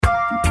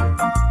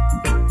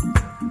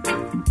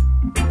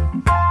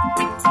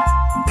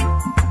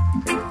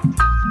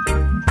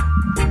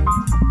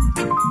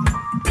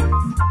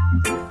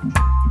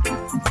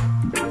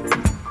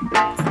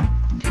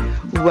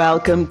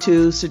Welcome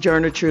to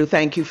Sojourner Truth.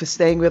 Thank you for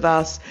staying with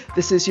us.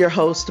 This is your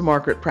host,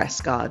 Margaret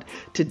Prescott.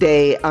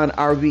 Today on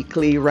our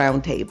weekly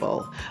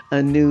roundtable,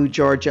 a new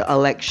Georgia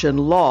election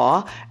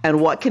law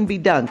and what can be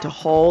done to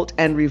halt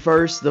and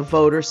reverse the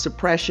voter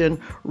suppression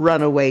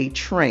runaway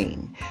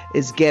train.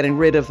 Is getting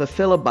rid of the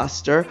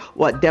filibuster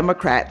what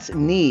Democrats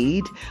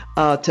need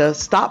to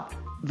stop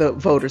the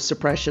voter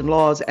suppression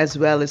laws as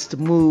well as to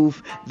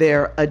move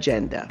their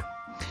agenda.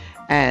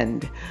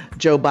 And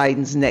Joe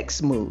Biden's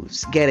next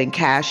moves, getting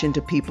cash into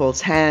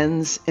people's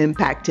hands,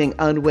 impacting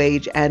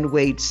unwaged and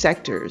wage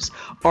sectors.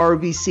 Are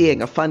we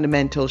seeing a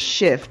fundamental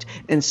shift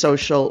in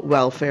social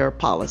welfare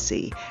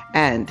policy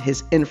and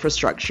his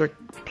infrastructure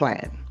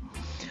plan?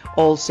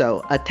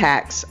 Also,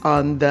 attacks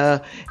on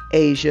the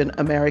Asian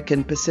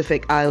American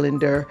Pacific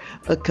Islander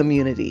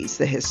communities,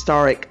 the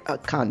historic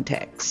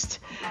context,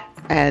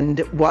 and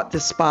what the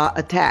SPA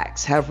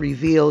attacks have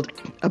revealed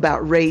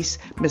about race,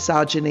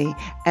 misogyny,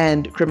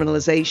 and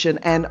criminalization.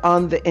 And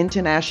on the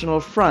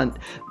international front,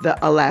 the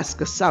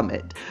Alaska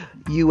Summit,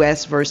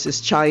 U.S. versus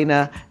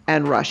China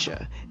and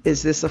Russia.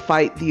 Is this a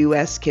fight the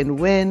U.S. can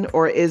win,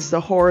 or is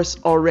the horse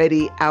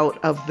already out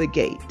of the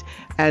gate?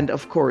 And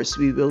of course,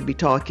 we will be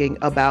talking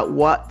about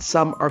what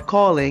some are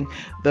calling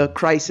the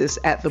crisis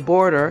at the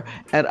border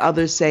and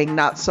others saying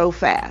not so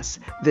fast.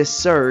 This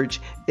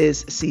surge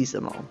is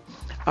seasonal.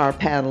 Our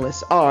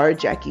panelists are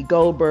Jackie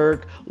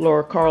Goldberg,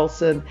 Laura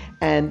Carlson,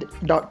 and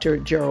Dr.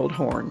 Gerald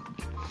Horn.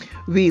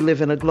 We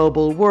live in a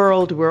global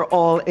world. We're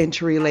all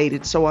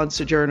interrelated. So on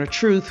Sojourner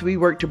Truth, we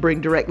work to bring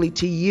directly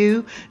to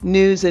you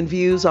news and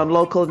views on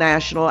local,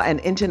 national, and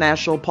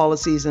international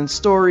policies and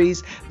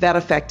stories that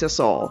affect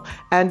us all.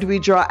 And we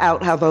draw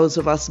out how those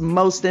of us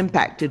most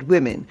impacted,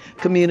 women,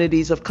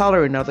 communities of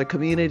color, and other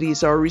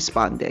communities are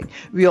responding.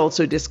 We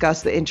also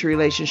discuss the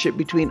interrelationship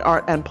between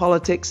art and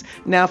politics.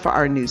 Now for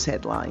our news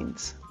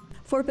headlines.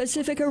 For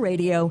Pacifica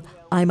Radio,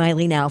 I'm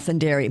Eileen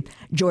Alfandary.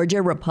 Georgia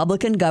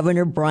Republican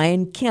Governor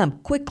Brian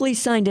Kemp quickly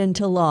signed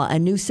into law a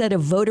new set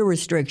of voter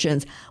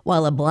restrictions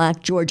while a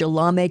black Georgia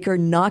lawmaker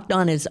knocked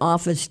on his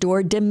office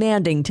door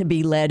demanding to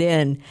be let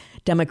in.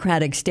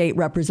 Democratic State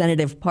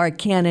Representative Park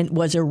Cannon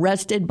was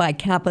arrested by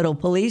Capitol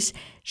Police.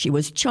 She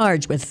was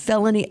charged with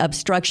felony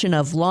obstruction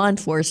of law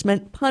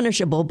enforcement,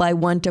 punishable by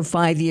 1 to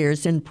 5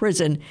 years in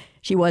prison.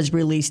 She was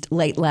released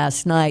late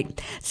last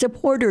night.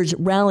 Supporters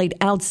rallied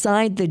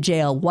outside the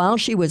jail while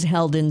she was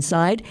held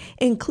inside,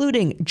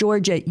 including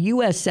Georgia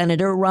U.S.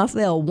 Senator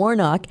Raphael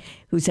Warnock,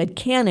 who said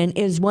Cannon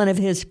is one of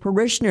his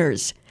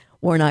parishioners.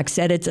 Warnock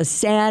said it's a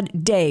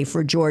sad day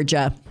for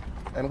Georgia.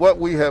 And what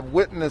we have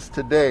witnessed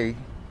today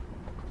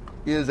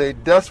is a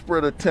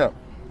desperate attempt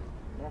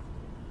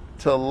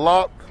to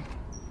lock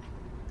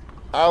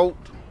out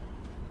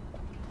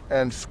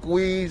and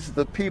squeeze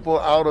the people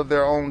out of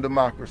their own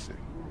democracy.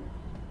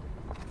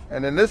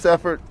 And in this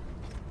effort,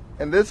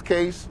 in this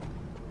case,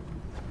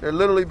 they're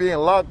literally being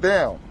locked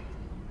down.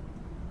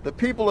 The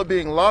people are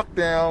being locked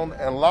down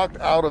and locked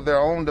out of their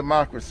own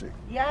democracy.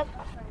 Yep.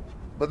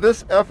 But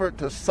this effort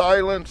to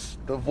silence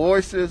the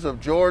voices of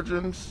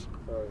Georgians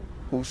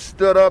who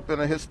stood up in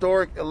a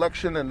historic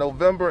election in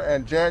November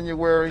and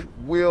January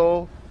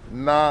will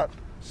not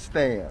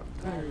stand.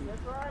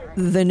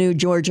 The new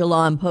Georgia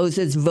law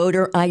imposes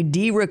voter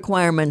ID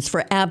requirements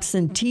for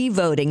absentee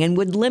voting and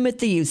would limit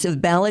the use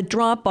of ballot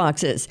drop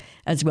boxes,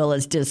 as well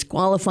as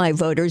disqualify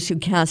voters who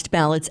cast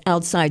ballots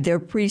outside their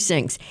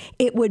precincts.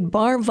 It would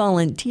bar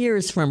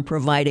volunteers from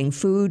providing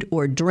food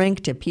or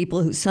drink to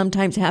people who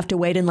sometimes have to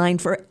wait in line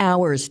for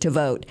hours to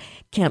vote.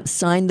 Kemp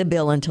signed the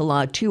bill into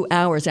law 2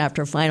 hours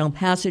after final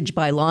passage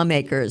by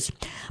lawmakers.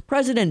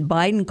 President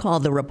Biden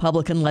called the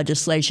Republican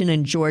legislation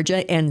in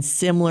Georgia and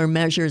similar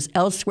measures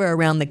elsewhere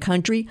around the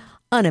country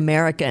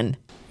un-American.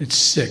 It's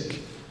sick.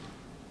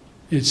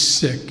 It's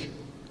sick.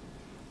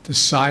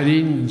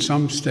 Deciding in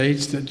some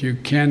states that you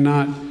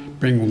cannot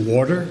bring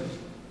water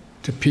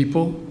to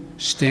people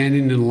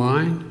standing in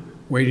line,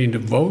 waiting to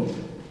vote.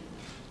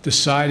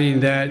 Deciding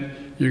that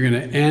you're going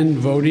to end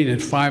voting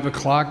at 5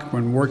 o'clock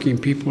when working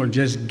people are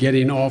just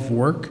getting off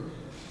work.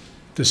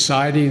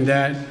 Deciding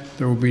that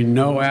there will be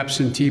no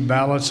absentee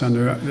ballots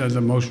under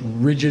the most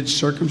rigid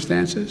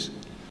circumstances.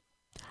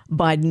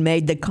 Biden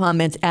made the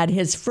comments at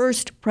his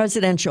first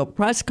presidential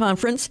press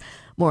conference.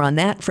 More on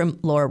that from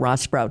Laura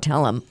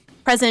Rossbrow-Tellem.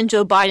 President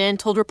Joe Biden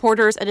told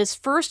reporters at his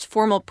first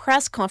formal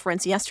press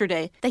conference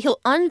yesterday that he'll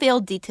unveil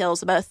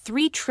details about a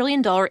 $3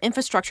 trillion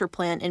infrastructure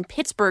plan in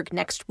Pittsburgh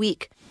next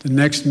week. The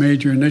next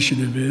major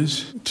initiative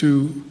is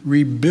to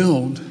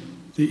rebuild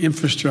the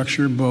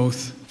infrastructure,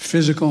 both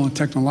physical and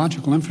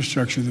technological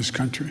infrastructure of this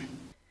country.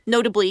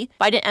 Notably,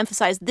 Biden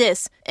emphasized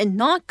this and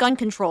not gun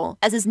control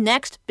as his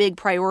next big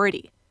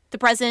priority. The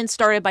president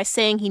started by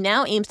saying he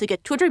now aims to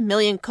get 200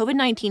 million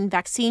COVID-19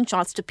 vaccine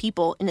shots to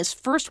people in his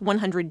first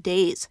 100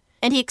 days.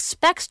 And he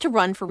expects to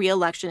run for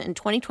re-election in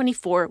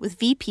 2024 with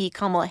VP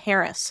Kamala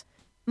Harris.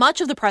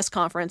 Much of the press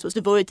conference was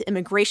devoted to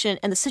immigration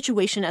and the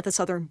situation at the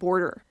southern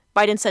border.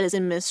 Biden said his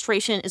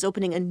administration is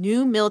opening a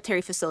new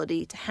military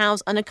facility to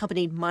house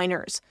unaccompanied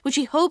minors, which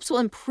he hopes will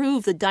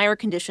improve the dire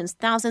conditions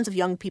thousands of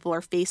young people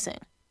are facing.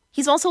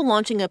 He's also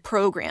launching a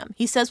program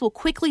he says will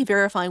quickly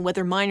verify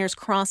whether minors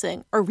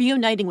crossing are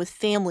reuniting with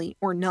family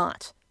or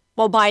not.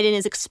 While Biden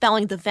is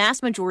expelling the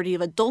vast majority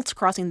of adults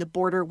crossing the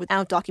border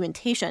without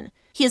documentation,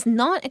 he is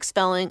not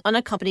expelling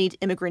unaccompanied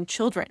immigrant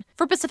children.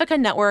 For Pacifica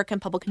Network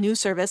and Public News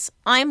Service,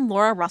 I'm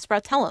Laura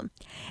Rosbrow-Telem.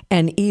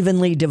 An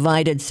evenly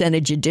divided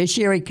Senate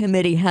Judiciary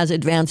Committee has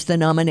advanced the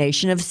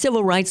nomination of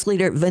civil rights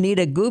leader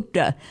Vanita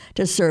Gupta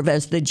to serve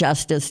as the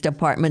Justice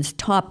Department's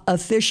top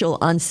official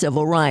on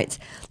civil rights.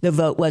 The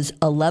vote was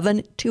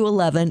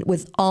 11-11,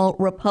 with all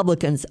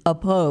Republicans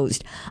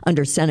opposed.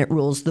 Under Senate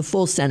rules, the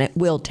full Senate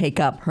will take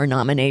up her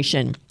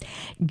nomination.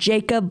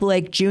 Jacob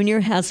Blake Jr.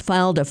 has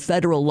filed a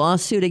federal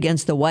lawsuit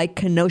against the white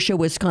Kenosha,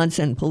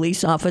 Wisconsin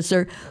police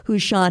officer who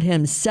shot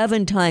him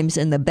 7 times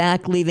in the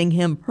back, leaving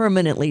him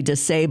permanently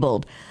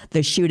disabled.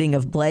 The shooting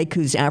of Blake,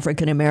 who's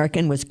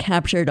African-American, was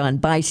captured on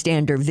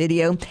bystander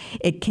video.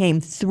 It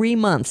came 3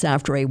 months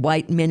after a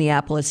white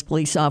Minneapolis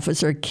police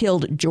officer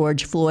killed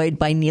George Floyd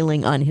by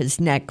kneeling on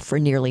his neck for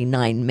nearly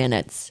 9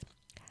 minutes.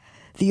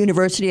 The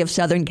University of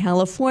Southern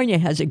California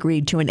has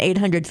agreed to an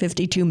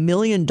 $852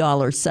 million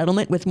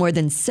settlement with more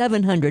than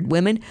 700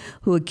 women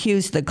who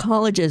accused the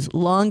college's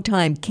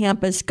longtime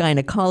campus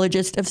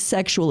gynecologist of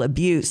sexual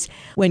abuse.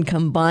 When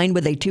combined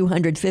with a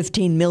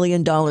 $215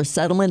 million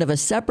settlement of a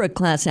separate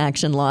class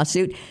action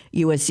lawsuit,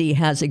 USC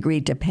has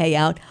agreed to pay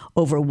out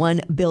over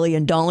 $1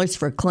 billion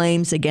for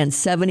claims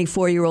against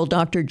 74-year-old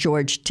Dr.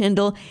 George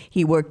Tyndall.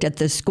 He worked at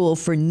the school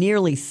for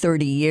nearly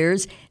 30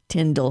 years.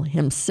 Tyndall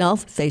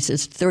himself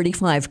faces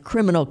 35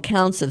 criminal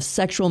counts of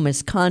sexual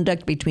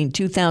misconduct between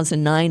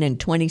 2009 and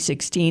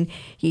 2016.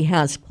 He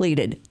has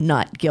pleaded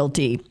not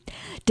guilty.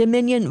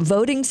 Dominion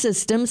Voting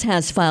Systems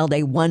has filed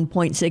a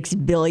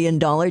 $1.6 billion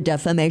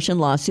defamation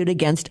lawsuit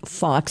against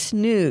Fox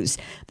News.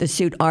 The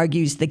suit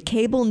argues the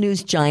cable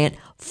news giant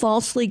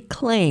falsely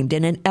claimed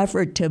in an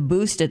effort to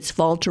boost its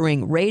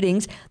faltering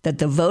ratings that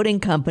the voting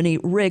company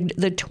rigged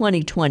the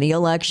 2020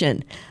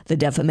 election. The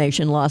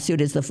defamation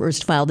lawsuit is the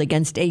first filed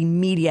against a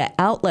media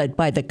outlet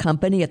by the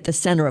company at the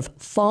center of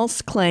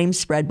false claims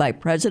spread by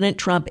President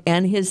Trump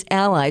and his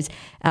allies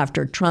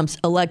after Trump's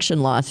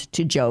election loss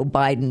to Joe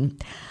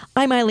Biden.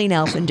 I'm Eileen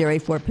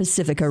Alfandary for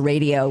Pacifica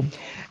Radio.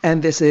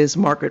 And this is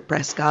Margaret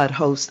Prescott,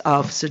 host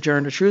of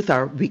Sojourner Truth.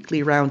 Our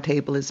weekly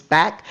roundtable is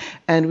back,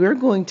 and we're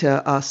going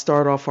to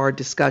start off our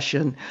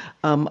discussion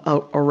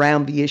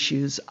around the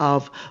issues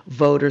of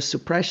voter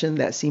suppression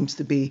that seems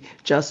to be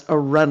just a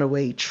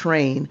runaway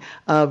train.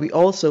 We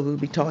also will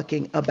be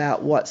talking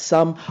about what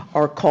some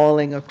are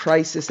calling a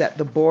crisis at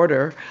the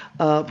border,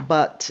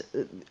 but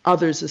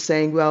others are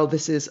saying, well,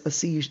 this is a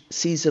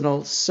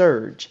seasonal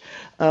surge.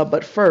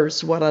 But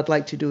first, what I'd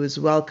like to do is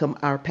welcome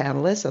our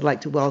panelists. I'd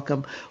like to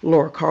welcome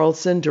Laura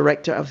Carlson,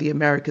 Director of the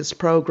Americas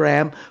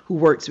Program, who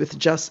works with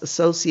Just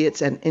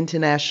Associates, an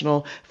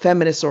international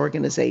feminist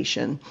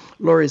organization.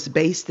 Laura is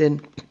based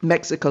in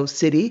Mexico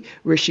City,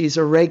 where she's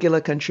a regular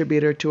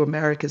contributor to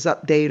America's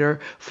Updater,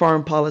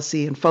 Foreign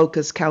Policy in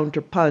Focus,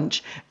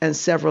 Counterpunch, and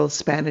several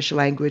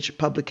Spanish-language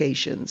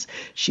publications.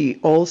 She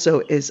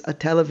also is a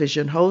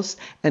television host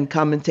and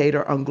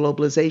commentator on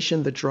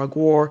globalization, the drug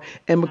war,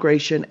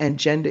 immigration, and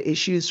gender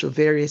issues for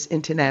various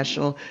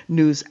international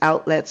news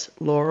outlets.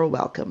 Laura,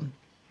 welcome.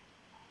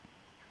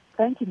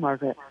 Thank you,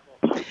 Margaret.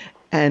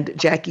 And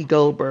Jackie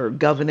Goldberg,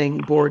 governing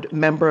board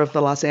member of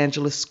the Los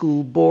Angeles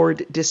School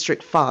Board,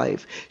 District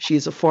 5. She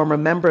is a former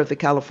member of the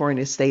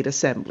California State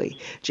Assembly.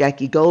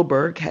 Jackie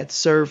Goldberg had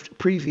served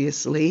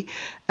previously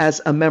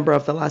as a member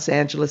of the Los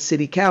Angeles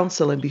City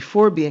Council, and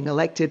before being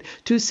elected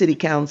to City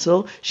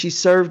Council, she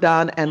served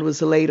on and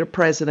was later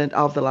president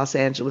of the Los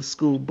Angeles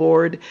School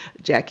Board.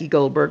 Jackie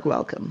Goldberg,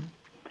 welcome.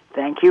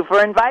 Thank you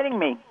for inviting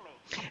me.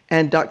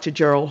 And Dr.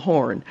 Gerald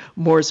Horne,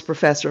 Morris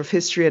Professor of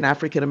History and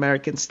African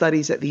American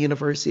Studies at the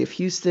University of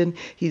Houston.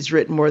 He's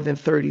written more than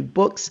 30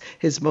 books.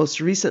 His most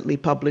recently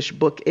published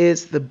book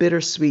is The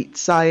Bittersweet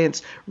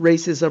Science,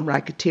 Racism,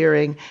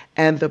 Racketeering,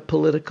 and the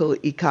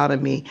Political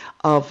Economy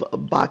of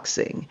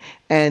Boxing.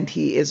 And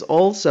he is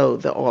also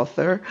the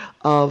author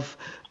of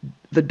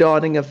The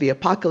Dawning of the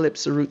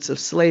Apocalypse, The Roots of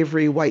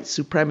Slavery, White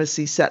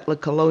Supremacy, Settler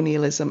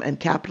Colonialism, and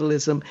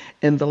Capitalism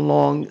in the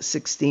Long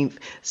 16th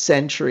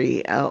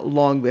Century,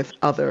 along with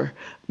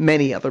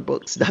many other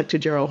books. Dr.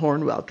 Gerald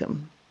Horne,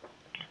 welcome.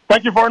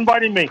 Thank you for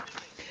inviting me.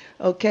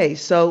 Okay,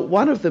 so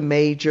one of the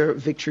major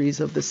victories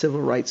of the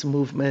civil rights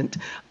movement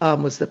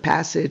was the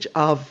passage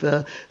of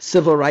the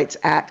Civil Rights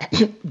Act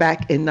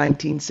back in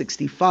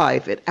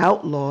 1965. It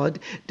outlawed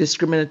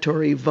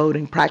discriminatory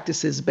voting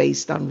practices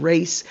based on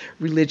race,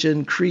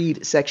 religion,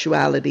 creed,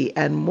 sexuality,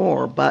 and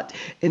more. But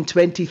in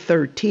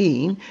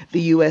 2013,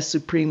 the U.S.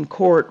 Supreme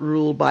Court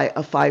ruled by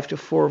a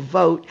 5-4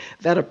 vote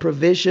that a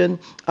provision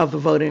of the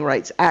Voting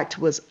Rights Act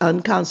was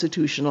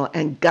unconstitutional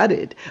and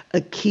gutted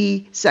a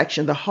key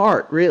section, the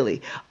heart,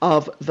 really,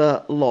 of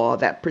the law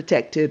that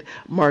protected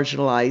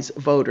marginalized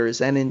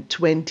voters. And in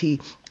 2018,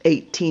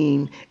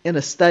 18. In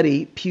a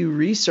study, Pew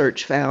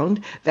Research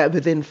found that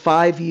within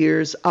 5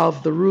 years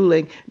of the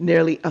ruling,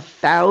 nearly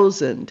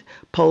 1,000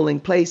 polling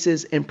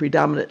places in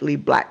predominantly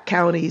black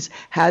counties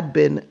had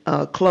been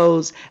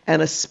closed,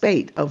 and a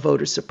spate of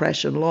voter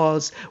suppression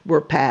laws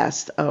were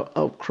passed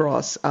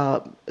across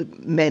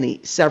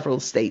several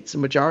states, a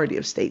majority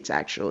of states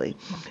actually.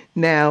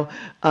 Now,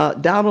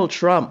 Donald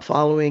Trump,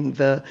 following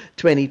the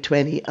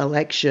 2020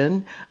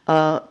 election,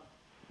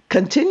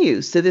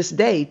 continues to this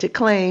day to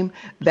claim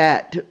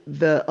that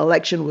the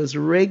election was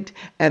rigged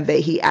and that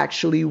he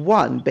actually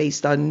won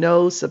based on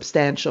no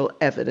substantial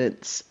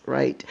evidence,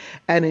 right?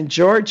 And in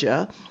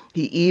Georgia,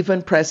 he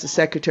even pressed the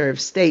Secretary of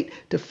State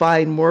to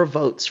find more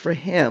votes for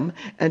him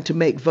and to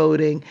make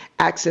voting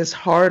access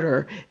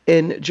harder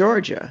in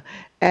Georgia.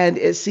 And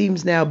it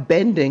seems now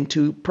bending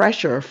to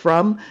pressure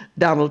from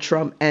Donald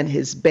Trump and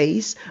his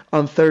base.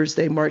 On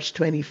Thursday, March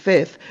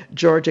 25th,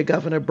 Georgia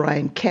Governor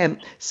Brian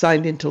Kemp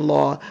signed into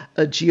law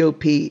a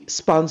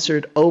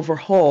GOP-sponsored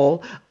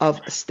overhaul of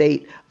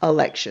state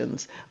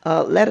elections.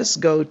 Let us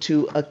go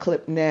to a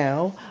clip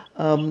now.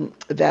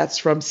 That's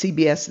from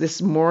CBS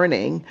This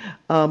Morning.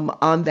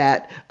 On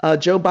that,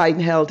 Joe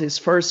Biden held his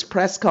first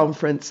press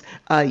conference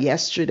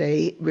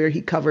yesterday, where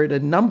he covered a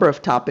number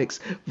of topics: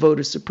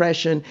 voter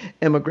suppression,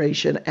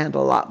 immigration, and a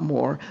lot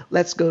more.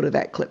 Let's go to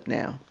that clip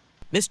now.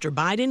 Mr.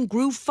 Biden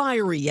grew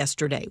fiery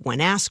yesterday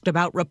when asked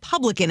about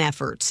Republican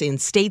efforts in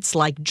states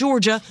like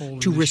Georgia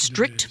to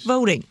restrict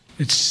voting.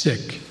 It's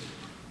sick.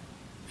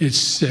 It's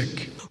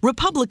sick.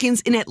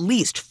 Republicans in at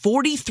least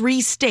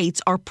 43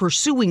 states are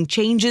pursuing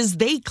changes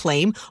they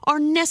claim are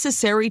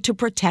necessary to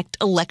protect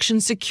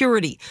election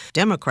security.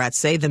 Democrats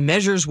say the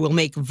measures will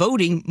make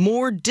voting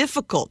more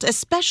difficult,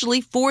 especially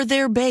for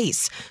their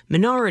base,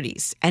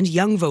 minorities and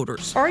young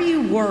voters. Are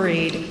you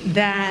worried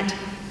that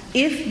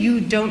if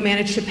you don't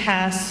manage to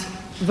pass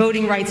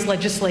voting rights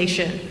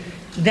legislation,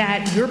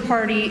 that your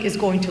party is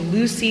going to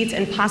lose seats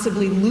and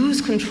possibly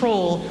lose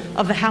control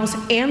of the House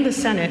and the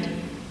Senate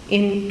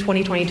in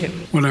 2022?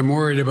 What I'm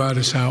worried about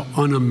is how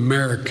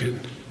un-American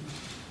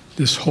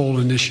this whole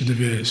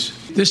initiative is.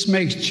 This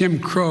makes Jim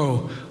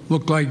Crow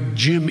look like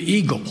Jim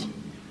Eagle.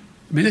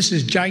 I mean, this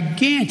is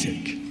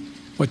gigantic,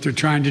 what they're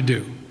trying to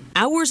do.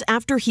 Hours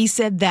after he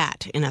said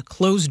that, in a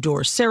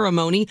closed-door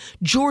ceremony,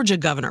 Georgia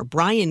Governor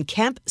Brian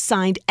Kemp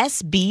signed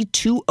SB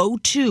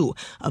 202,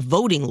 a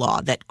voting law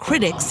that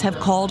critics have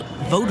called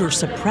voter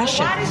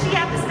suppression. Why does she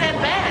have to step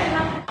back?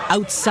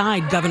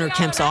 Outside Governor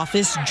Kemp's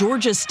office,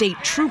 Georgia state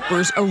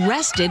troopers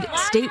arrested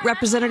State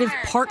Representative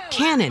Park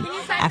Cannon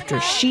after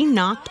she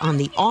knocked on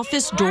the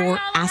office door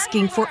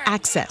asking for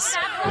access.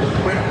 Are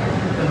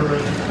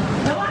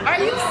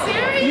you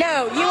serious?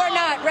 No, you are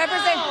not.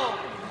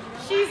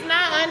 She's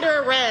not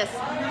under arrest.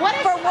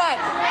 For what?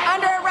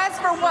 Under arrest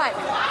for what?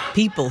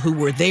 People who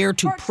were there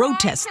to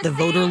protest the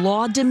voter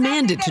law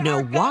demanded to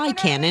know why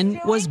Cannon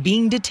was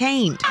being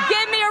detained.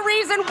 Give me a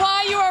reason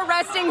why you are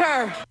arresting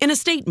her. In a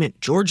statement,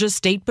 Georgia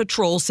State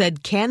Patrol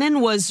said Cannon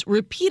was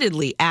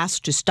repeatedly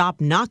asked to stop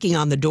knocking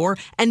on the door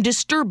and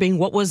disturbing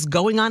what was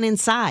going on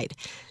inside.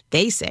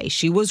 They say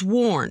she was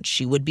warned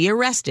she would be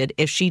arrested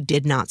if she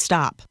did not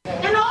stop.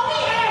 And all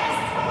we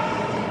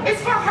ask is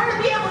for her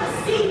to be able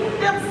to see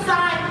them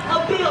sign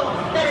a bill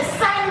that is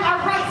signing our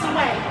rights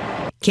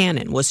away.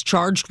 Cannon was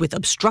charged with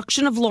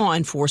obstruction of law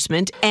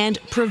enforcement and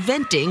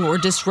preventing or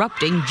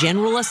disrupting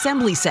General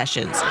Assembly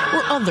sessions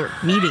or other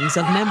meetings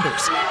of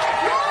members.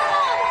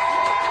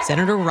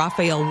 Senator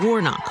Raphael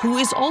Warnock, who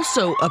is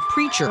also a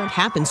preacher and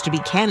happens to be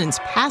Cannon's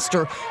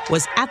pastor,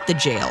 was at the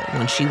jail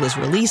when she was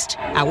released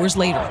hours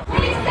later.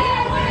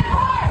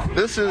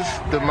 This is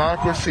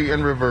democracy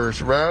in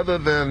reverse. Rather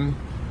than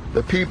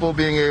the people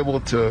being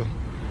able to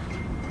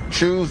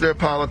choose their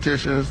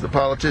politicians, the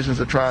politicians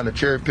are trying to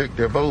cherry pick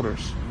their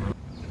voters.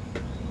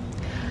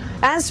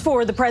 As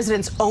for the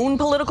president's own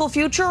political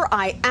future,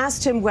 I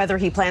asked him whether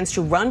he plans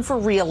to run for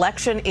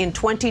re-election in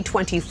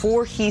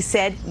 2024. He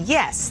said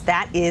yes,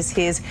 that is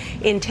his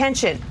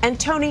intention. And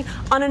Tony,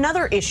 on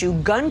another issue,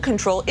 gun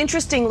control,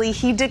 interestingly,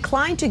 he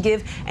declined to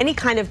give any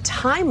kind of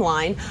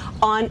timeline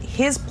on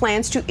his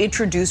plans to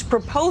introduce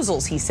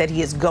proposals. He said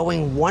he is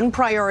going one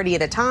priority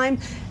at a time,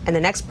 and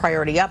the next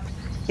priority up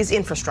is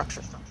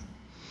infrastructure.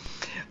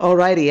 All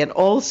righty. And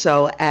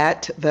also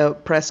at the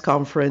press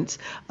conference,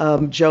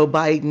 Joe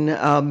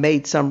Biden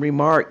made some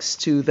remarks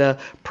to the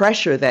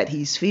pressure that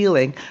he's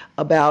feeling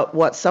about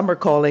what some are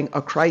calling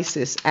a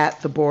crisis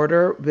at the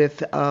border with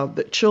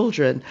the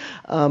children,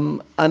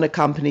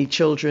 unaccompanied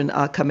children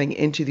coming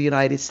into the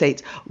United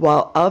States,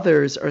 while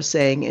others are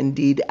saying,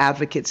 indeed,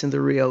 advocates in the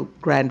Rio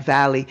Grande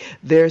Valley,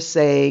 they're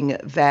saying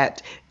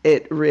that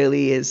it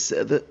really is,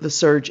 the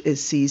surge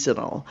is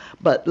seasonal.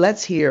 But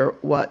let's hear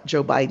what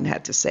Joe Biden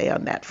had to say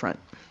on that front.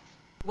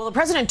 Well, the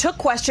president took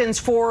questions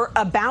for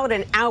about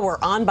an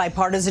hour on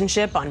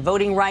bipartisanship, on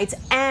voting rights,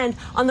 and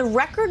on the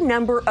record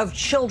number of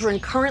children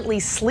currently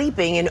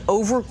sleeping in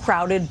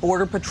overcrowded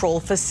Border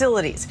Patrol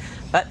facilities.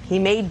 But he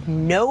made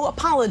no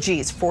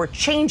apologies for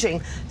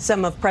changing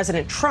some of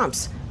President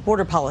Trump's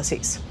border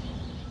policies.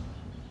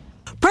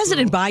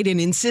 President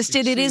Biden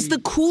insisted it is the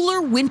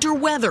cooler winter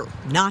weather,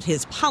 not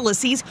his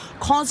policies,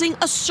 causing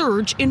a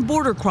surge in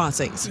border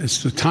crossings.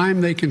 It's the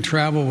time they can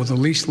travel with the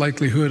least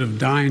likelihood of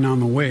dying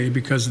on the way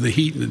because of the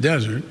heat in the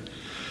desert,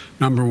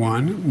 number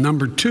one.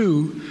 Number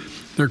two,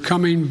 they're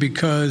coming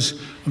because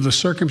of the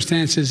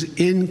circumstances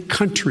in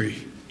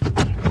country.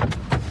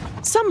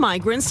 Some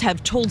migrants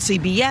have told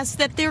CBS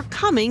that they're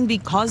coming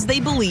because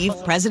they believe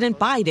President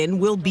Biden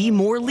will be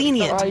more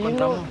lenient.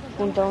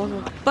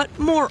 But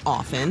more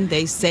often,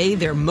 they say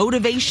their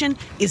motivation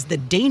is the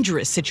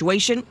dangerous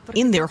situation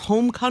in their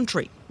home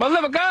country.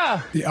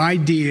 The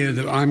idea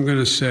that I'm going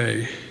to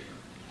say,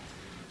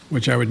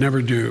 which I would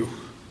never do,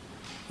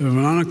 that if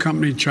an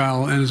unaccompanied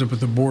child ends up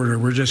at the border,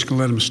 we're just going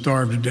to let them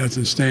starve to death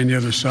and stay on the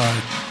other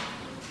side.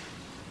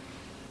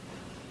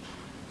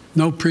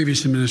 No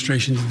previous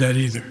administration did that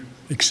either,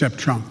 except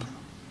Trump.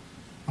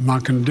 I'm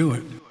not going to do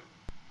it.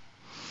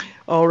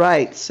 All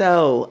right.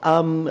 So,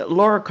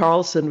 Laura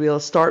Carlson, we'll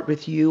start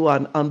with you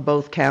on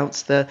both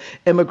counts. The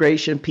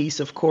immigration piece,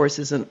 of course,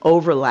 is an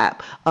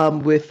overlap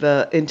with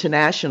the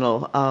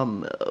international,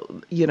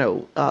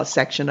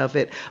 section of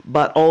it,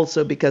 but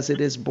also because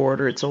it is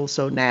border, it's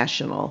also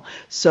national.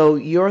 So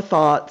your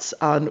thoughts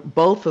on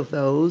both of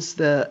those,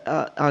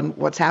 on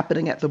what's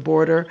happening at the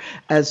border,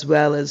 as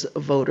well as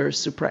voter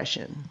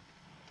suppression.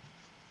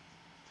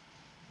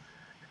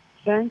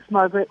 Thanks,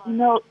 Margaret. You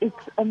know, it's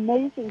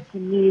amazing to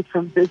me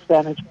from this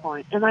vantage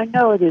point, and I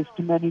know it is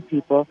to many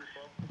people,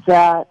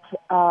 that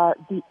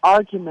the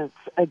arguments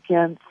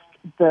against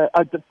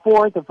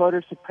for the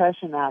voter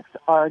suppression acts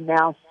are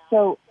now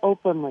so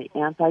openly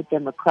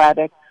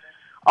anti-democratic,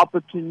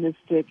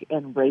 opportunistic,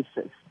 and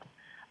racist.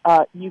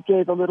 You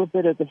gave a little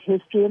bit of the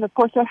history, and of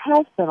course there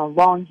has been a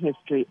long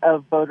history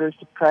of voter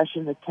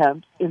suppression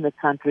attempts in the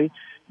country,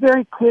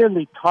 very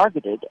clearly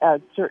targeted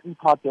at certain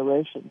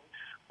populations.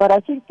 But I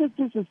think that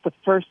this is the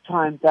first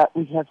time that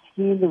we have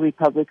seen the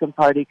Republican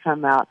Party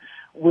come out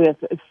with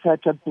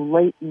such a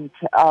blatant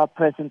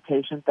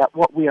presentation that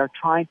what we are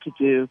trying to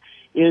do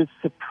is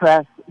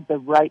suppress the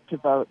right to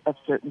vote of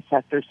certain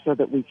sectors so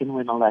that we can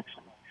win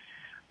elections.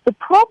 The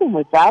problem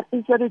with that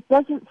is that it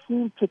doesn't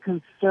seem to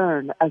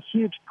concern a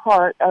huge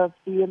part of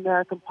the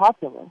American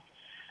populace.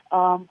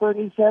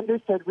 Bernie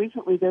Sanders said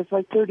recently there's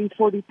like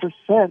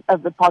 30-40%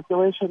 of the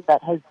population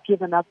that has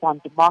given up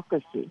on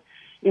democracy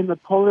in the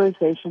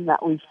polarization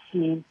that we've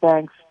seen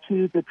thanks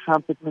to the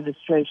Trump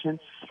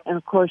administration. And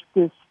of course,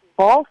 this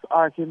false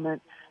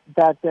argument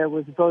that there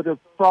was voter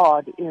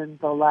fraud in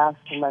the last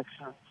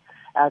elections.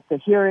 At the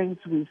hearings,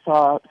 we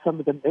saw some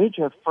of the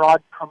major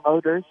fraud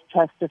promoters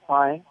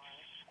testifying,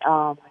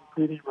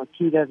 including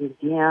Rokita of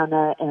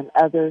Indiana and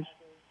others.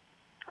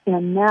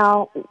 And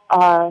now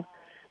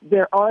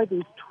there are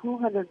these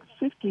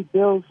 250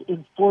 bills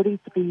in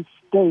 43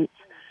 states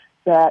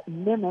that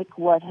mimic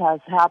what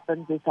has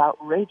happened, this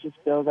outrageous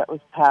bill that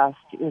was passed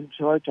in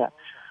Georgia.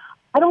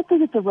 I don't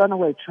think it's a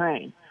runaway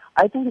train.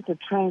 I think it's a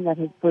train that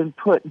has been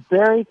put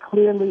very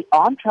clearly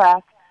on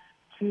track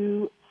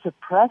to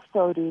suppress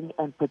voting,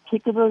 and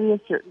particularly of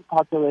certain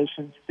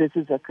populations. This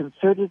is a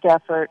concerted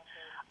effort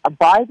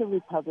by the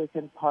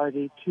Republican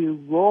Party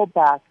to roll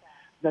back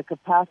the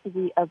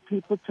capacity of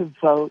people to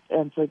vote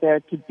and for there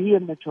to be a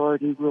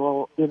majority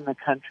rule in the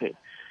country.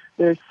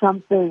 There's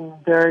something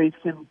very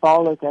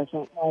symbolic, I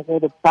think,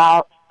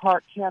 about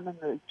Park Cannon,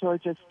 the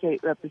Georgia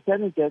state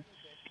representative,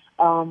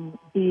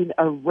 being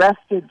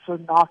arrested for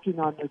knocking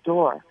on the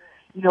door.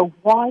 You know,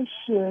 why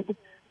should,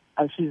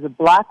 she's a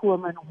black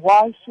woman,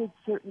 why should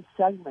certain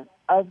segments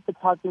of the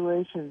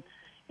population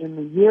in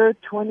the year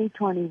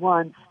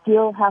 2021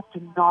 still have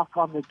to knock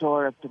on the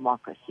door of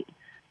democracy?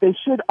 They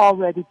should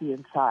already be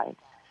inside.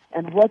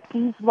 And what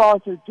these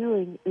laws are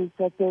doing is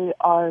that they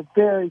are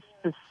very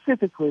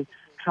specifically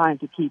trying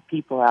to keep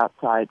people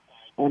outside.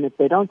 And if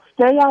they don't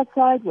stay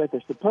outside where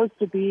they're supposed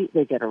to be,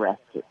 they get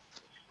arrested.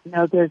 You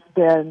know, there's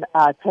been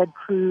Ted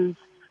Cruz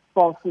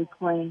falsely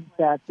claimed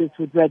that this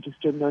would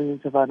register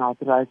millions of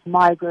unauthorized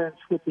migrants,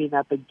 whipping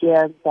up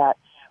again that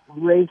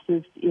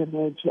racist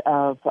image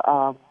of,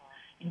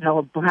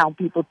 brown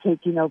people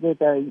taking over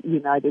the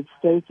United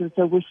States. And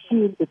so we're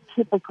seeing the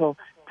typical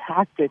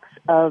tactics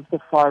of the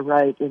far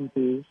right in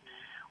these.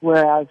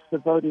 Whereas the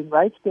voting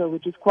rights bill,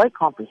 which is quite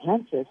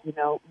comprehensive,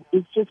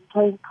 is just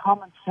plain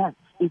common sense.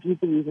 If you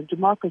believe in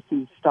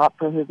democracy, stop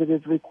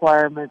prohibitive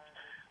requirements,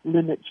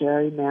 limit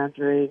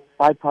gerrymandering,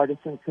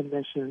 bipartisan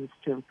commissions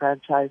to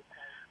enfranchise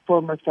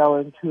former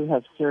felons who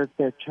have served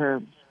their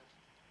terms.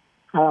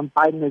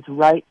 Biden is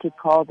right to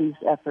call these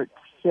efforts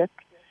sick,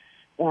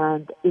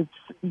 and it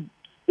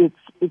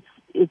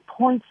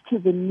points to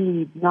the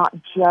need not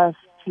just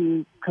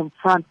to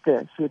confront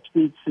this, which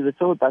leads to the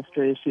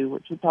filibuster issue,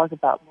 which we'll talk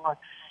about more,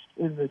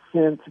 in the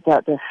sense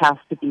that there has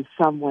to be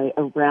some way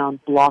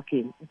around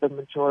blocking the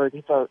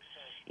majority vote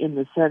in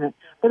the Senate.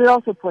 But it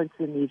also points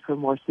to the need for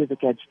more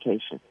civic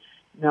education.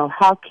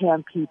 How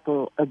can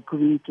people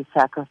agree to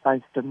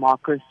sacrifice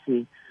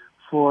democracy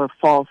for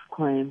false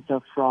claims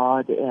of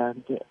fraud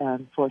and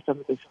for some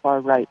of this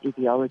far-right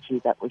ideology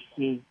that we're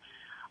seeing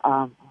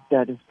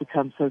that has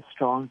become so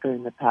strong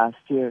during the past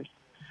years?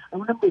 I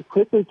want to move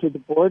quickly to the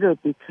border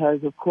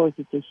because, of course,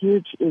 it's a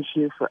huge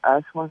issue for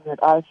us, one that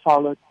I've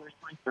followed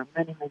personally for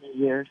many, many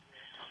years.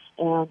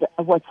 And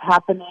what's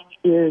happening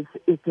is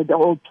it's an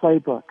old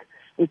playbook.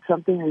 It's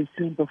something we've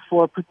seen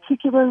before,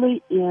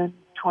 particularly in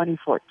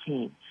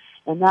 2014.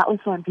 And that was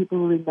when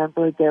people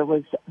remember there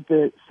was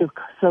the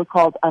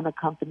so-called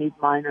unaccompanied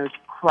minors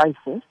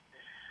crisis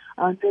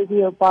under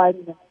the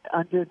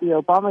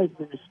Obama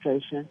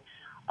administration.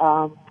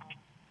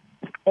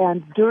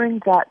 And during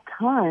that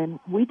time,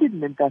 we did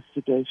an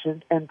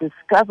investigation and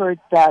discovered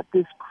that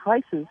this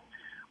crisis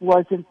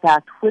was, in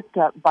fact, whipped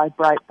up by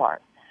Breitbart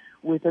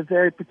with a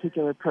very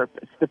particular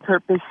purpose. The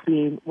purpose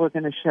being we're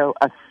going to show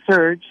a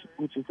surge,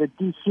 which is a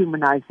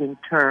dehumanizing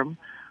term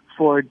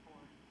for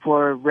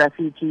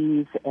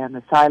refugees and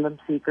asylum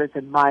seekers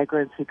and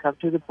migrants who come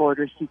to the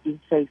border seeking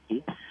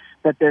safety,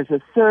 that there's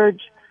a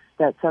surge,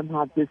 that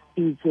somehow this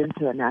feeds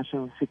into a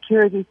national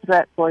security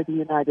threat for the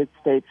United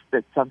States,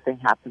 that something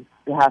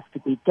has to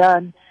be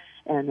done,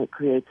 and it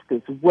creates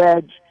this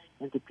wedge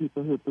into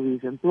people who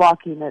believe in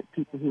blocking it,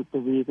 people who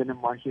believe in a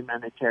more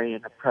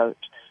humanitarian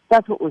approach.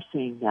 That's what we're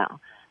seeing now.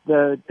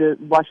 The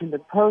Washington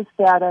Post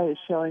data is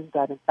showing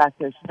that, in fact,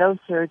 there's no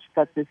surge,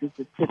 but this is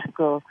a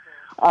typical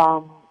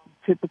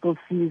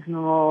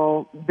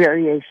seasonal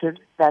variation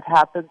that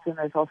happens, and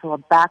there's also a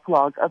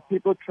backlog of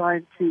people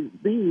trying to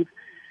leave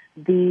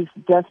these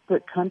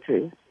desperate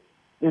countries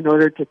in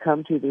order to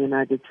come to the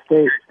United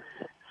States.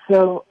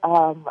 So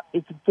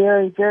it's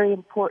very, very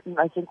important.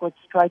 I think what's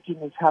striking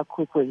is how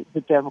quickly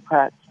the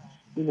Democrats,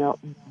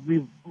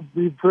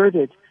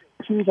 reverted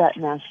to that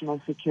national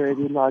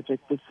security logic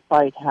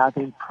despite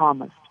having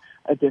promised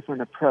a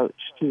different approach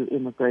to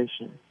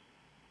immigration.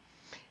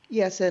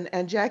 Yes,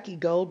 and Jackie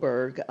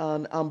Goldberg,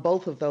 on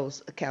both of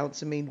those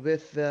accounts, I mean,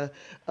 with the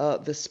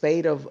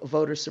spate of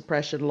voter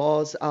suppression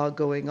laws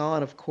going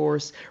on, of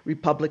course,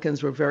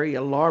 Republicans were very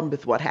alarmed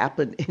with what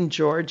happened in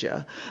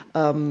Georgia.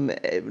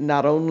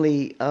 Not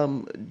only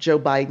Joe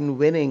Biden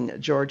winning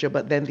Georgia,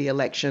 but then the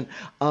election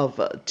of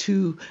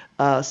two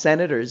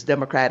senators,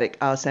 Democratic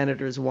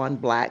senators, one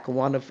black,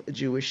 one of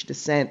Jewish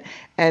descent.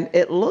 And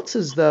it looks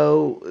as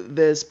though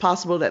there's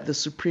possible that the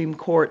Supreme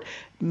Court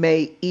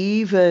may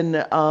even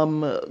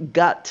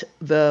gut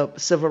the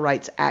Civil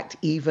Rights Act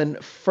even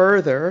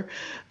further.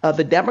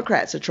 The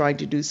Democrats are trying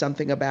to do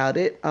something about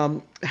it.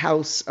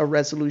 House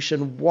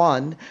Resolution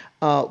 1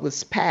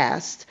 was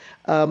passed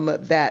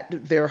that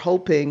they're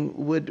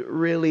hoping would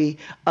really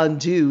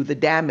undo the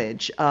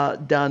damage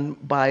done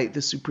by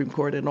the Supreme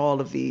Court in all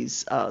of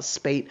these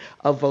spate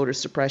of voter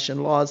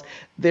suppression laws.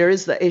 There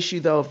is the issue,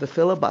 though, of the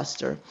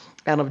filibuster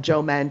and of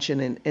Joe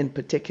Manchin in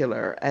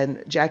particular.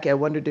 And Jackie, I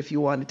wondered if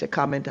you wanted to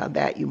comment on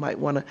that. You might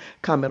want to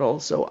comment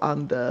also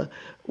on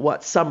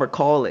what some are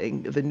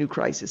calling the new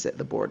crisis at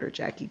the border.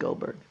 Jackie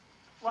Goldberg.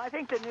 Well, I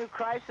think the new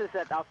crisis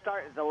I'll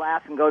start at the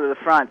last and go to the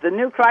front. The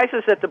new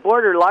crisis at the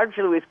border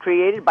largely was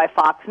created by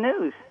Fox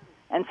News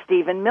and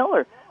Stephen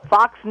Miller.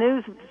 Fox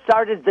News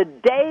started the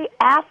day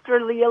after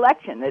the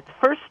election. Its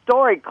first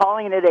story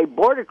calling it a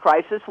border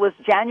crisis was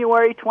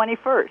January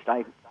 21st.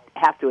 I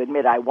have to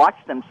admit I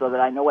watched them so that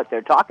I know what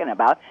they're talking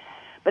about.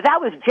 But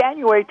that was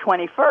January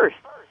 21st.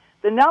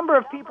 The number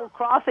of people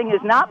crossing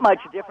is not much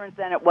different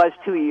than it was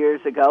 2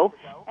 years ago.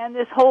 And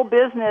this whole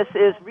business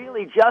is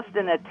really just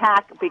an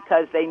attack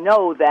because they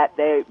know that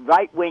the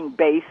right-wing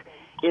base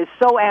is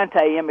so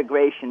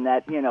anti-immigration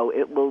that,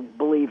 it will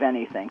believe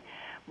anything.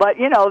 But,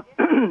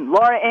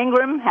 Laura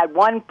Ingraham had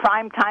one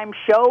primetime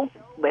show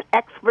with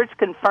experts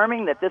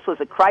confirming that this was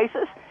a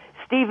crisis.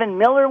 Stephen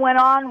Miller went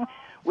on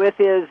with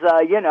his,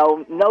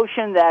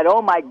 notion that,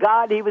 oh, my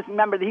God, he was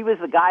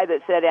the guy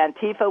that said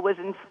Antifa was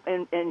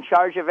in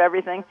charge of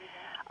everything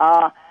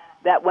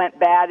that went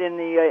bad in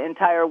the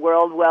entire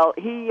world. Well,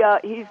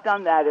 he's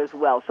done that as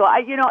well. So,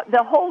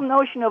 the whole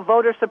notion of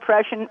voter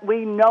suppression,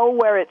 we know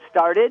where it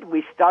started.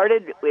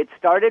 It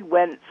started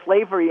when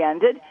slavery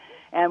ended,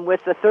 and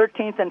with the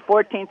 13th and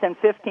 14th and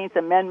 15th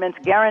Amendments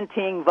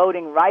guaranteeing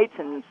voting rights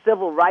and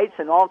civil rights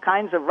and all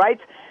kinds of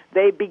rights,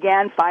 they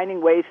began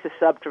finding ways to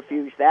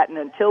subterfuge that. And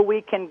until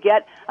we can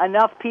get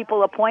enough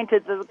people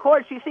appointed to the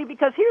courts, you see,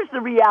 because here's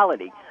the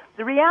reality.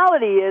 The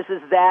reality is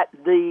that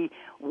the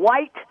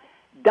white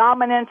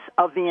dominance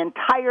of the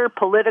entire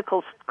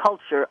political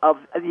culture of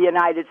the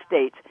United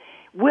States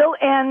will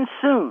end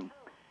soon.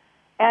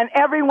 And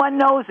everyone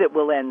knows it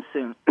will end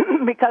soon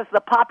because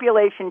the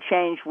population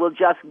change will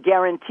just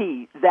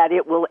guarantee that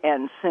it will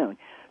end soon.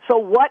 So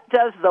what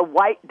does the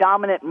white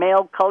dominant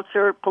male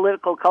culture,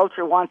 political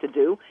culture, want to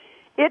do?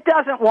 It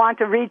doesn't want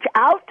to reach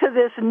out to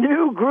this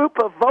new group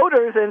of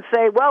voters and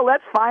say, well,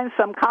 let's find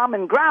some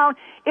common ground.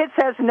 It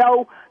says,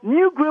 no,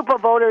 new group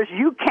of voters,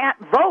 you can't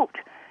vote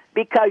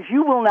because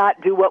you will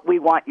not do what we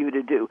want you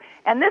to do.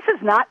 And this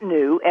is not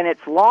new, and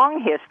it's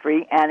long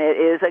history, and it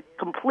is a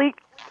complete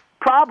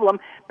problem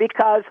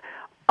because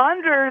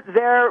under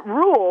their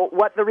rule,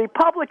 what the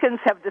Republicans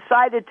have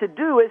decided to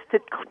do is to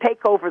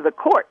take over the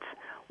courts.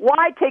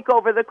 Why take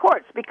over the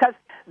courts? Because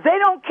they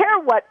don't care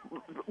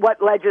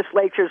what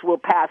legislatures will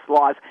pass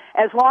laws,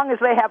 as long as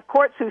they have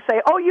courts who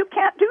say, "Oh, you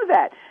can't do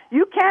that.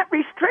 You can't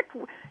restrict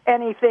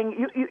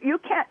anything. You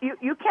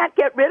can't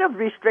get rid of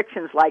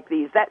restrictions like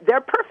these. That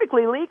they're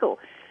perfectly legal."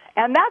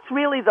 And that's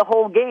really the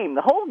whole game.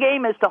 The whole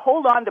game is to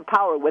hold on to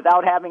power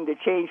without having to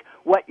change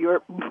what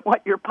your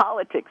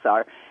politics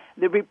are.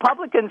 The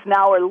Republicans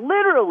now are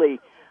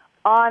literally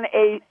on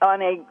a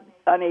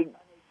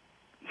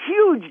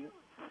huge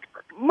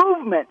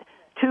movement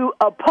to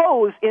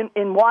oppose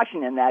in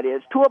Washington, that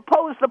is, to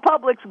oppose the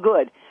public's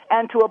good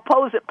and to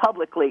oppose it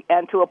publicly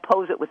and to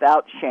oppose it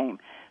without shame.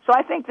 So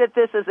I think that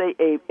this is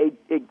a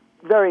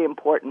very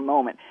important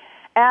moment.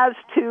 As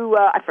to,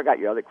 I forgot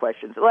your other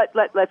questions. Let's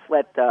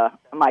let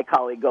my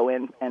colleague go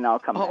in, and I'll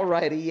come back. All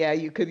righty. Yeah,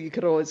 you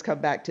could always come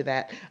back to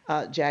that.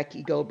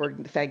 Jackie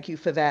Goldberg, thank you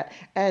for that.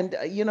 And,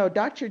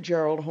 Dr.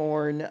 Gerald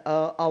Horne,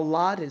 a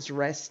lot is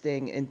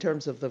resting in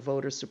terms of the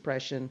voter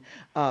suppression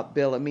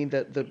bill. I mean,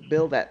 the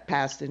bill that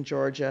passed in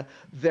Georgia,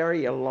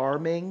 very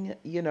alarming.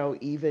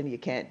 Even you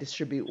can't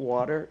distribute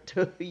water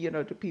to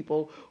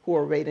people who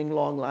are waiting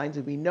long lines.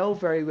 And we know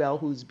very well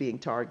who's being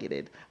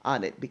targeted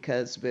on it,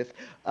 because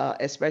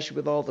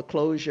especially with all the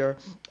closure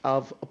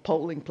of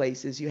polling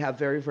places, you have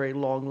very, very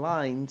long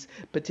lines,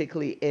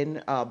 particularly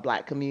in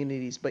Black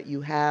communities. But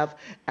you have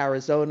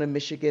Arizona,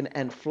 Michigan,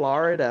 and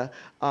Florida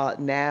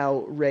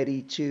now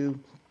ready to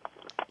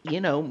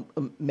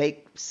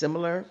make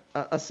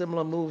a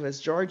similar move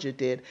as Georgia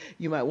did.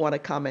 You might want to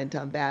comment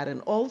on that,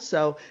 and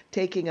also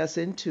taking us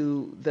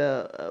into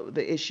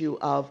the issue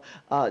of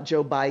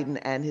Joe Biden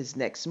and his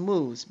next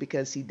moves,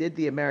 because he did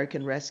the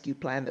American Rescue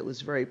Plan that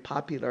was very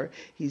popular.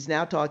 He's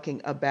now talking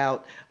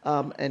about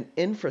an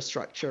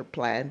infrastructure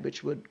plan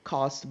which would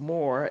cost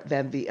more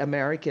than the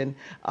American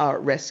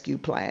Rescue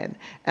Plan,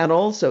 and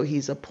also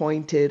he's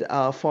appointed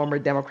a former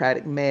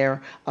Democratic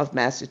mayor of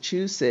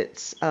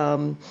Massachusetts,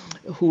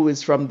 who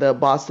is from the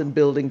Boston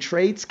Building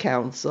Trades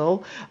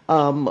Council,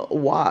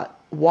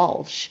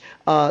 Walsh,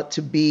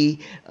 to be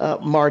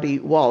Marty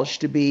Walsh,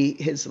 to be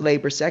his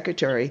labor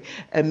secretary.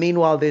 And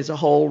meanwhile, there's a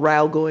whole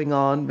row going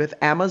on with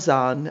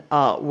Amazon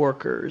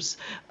workers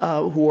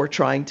who are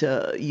trying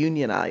to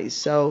unionize.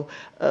 So,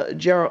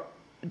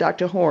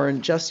 Dr.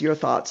 Horne, just your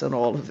thoughts on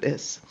all of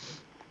this.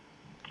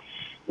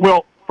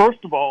 Well,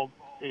 first of all,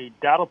 a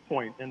data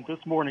point. In this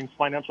morning's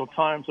Financial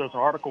Times, there's an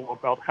article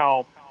about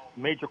how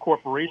major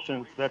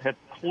corporations that had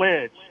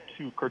pledged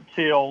to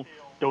curtail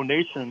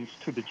donations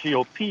to the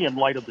GOP in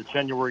light of the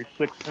January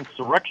 6th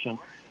insurrection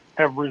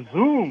have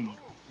resumed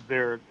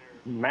their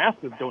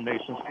massive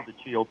donations to the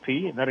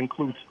GOP, and that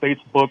includes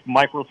Facebook,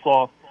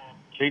 Microsoft,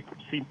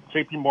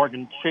 JP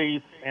Morgan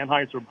Chase,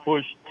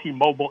 Anheuser-Busch,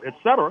 T-Mobile,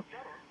 etc.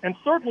 And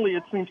certainly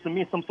it seems to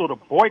me some sort of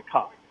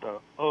boycott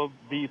of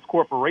these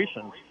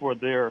corporations for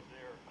their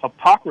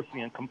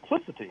hypocrisy and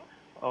complicity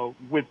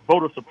with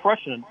voter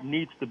suppression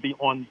needs to be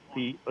on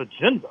the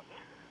agenda.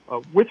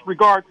 With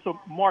regard to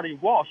Marty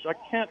Walsh, I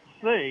can't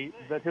say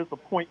that his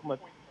appointment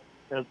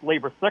as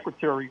labor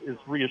secretary is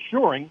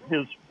reassuring.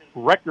 His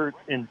record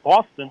in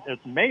Boston as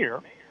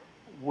mayor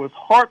was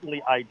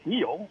hardly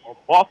ideal.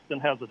 Boston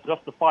has a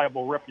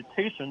justifiable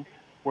reputation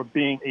for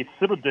being a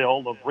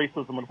citadel of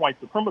racism and white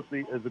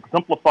supremacy, as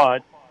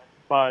exemplified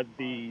by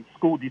the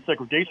school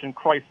desegregation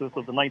crisis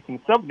of the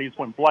 1970s,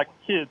 when black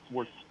kids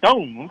were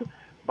stoned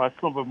by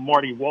some of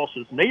Marty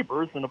Walsh's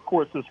neighbors. And of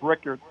course, his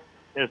record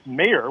as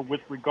mayor with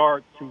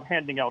regard to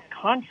handing out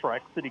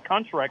city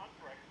contracts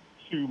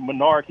to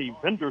minority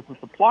vendors and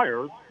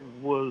suppliers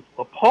was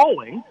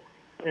appalling.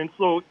 And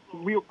so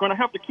we're going to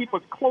have to keep a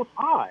close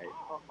eye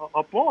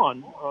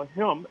upon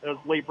him as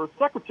labor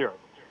secretary.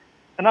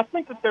 And I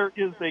think that there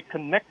is a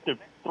connective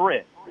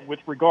thread with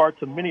regard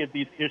to many of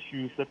these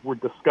issues that we're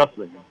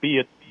discussing, be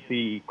it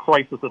the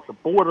crisis at the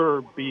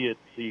border, be it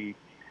the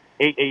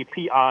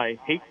AAPI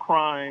hate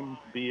crimes,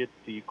 be it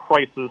the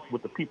crisis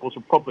with the People's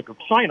Republic of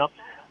China.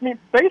 I mean,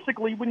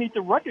 basically, we need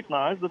to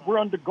recognize that we're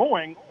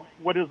undergoing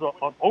what is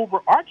an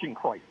overarching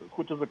crisis,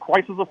 which is a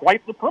crisis of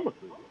white supremacy,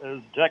 as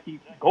Jackie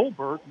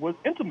Goldberg was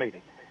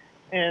intimating.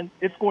 And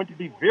it's going to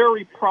be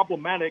very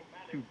problematic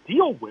to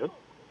deal with.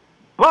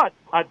 But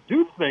I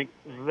do think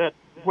that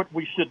what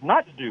we should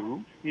not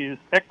do is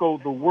echo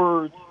the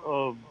words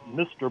of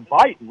Mr.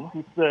 Biden,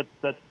 who said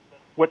that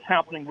what's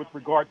happening with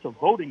regard to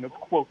voting is,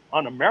 quote,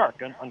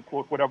 un-American,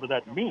 unquote, whatever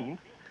that means.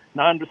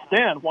 Now, I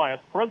understand why, as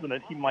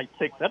president, he might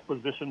take that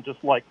position,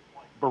 just like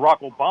Barack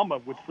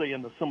Obama would say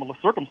in a similar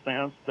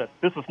circumstance, that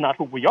this is not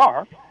who we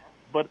are.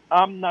 But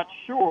I'm not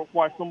sure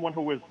why someone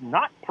who is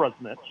not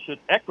president should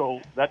echo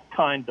that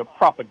kind of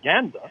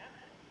propaganda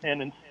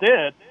and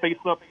instead face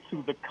up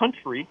to the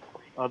country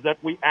that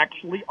we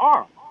actually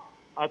are.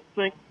 I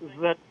think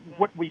that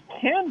what we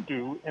can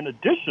do, in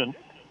addition,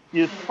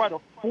 is try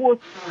to force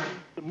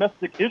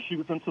domestic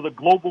issues into the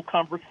global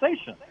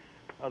conversation.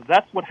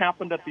 That's what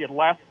happened at the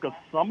Alaska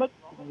summit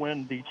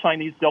when the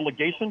Chinese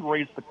delegation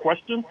raised the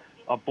question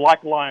of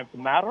Black Lives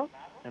Matter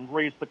and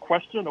raised the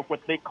question of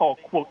what they call,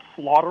 quote,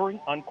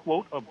 slaughtering,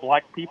 unquote, of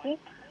black people.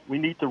 We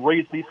need to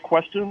raise these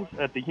questions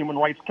at the Human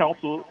Rights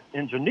Council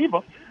in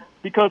Geneva,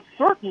 because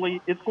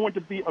certainly it's going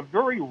to be a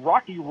very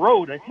rocky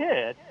road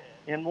ahead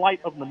in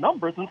light of the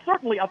numbers. And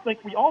certainly I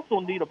think we also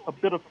need a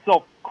bit of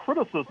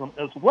self-criticism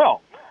as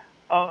well.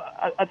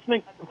 I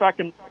think if I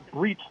can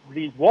breach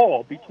the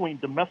wall between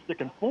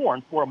domestic and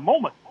foreign for a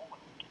moment,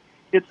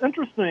 it's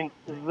interesting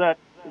that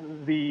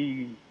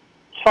the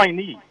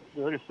Chinese,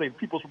 let's say the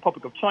People's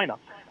Republic of China,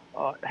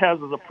 has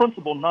as a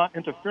principle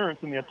non-interference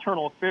in the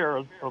internal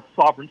affairs of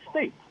sovereign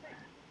states.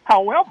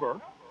 However,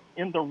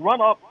 in the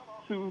run-up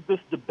to this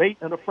debate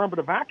and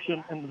affirmative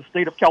action in the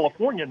state of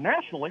California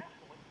nationally,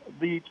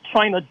 the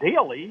China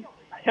Daily,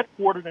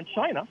 headquartered in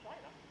China,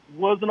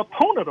 was an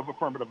opponent of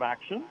affirmative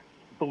action,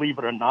 believe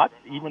it or not,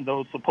 even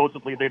though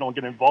supposedly they don't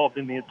get involved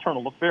in the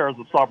internal affairs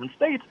of sovereign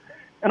states.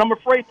 And I'm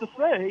afraid to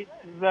say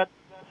that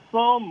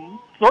some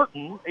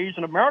certain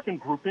Asian American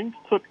groupings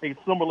took a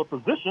similar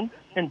position.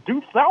 And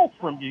due south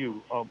from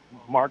you,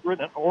 Margaret,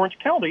 in Orange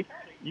County,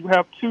 you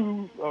have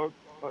two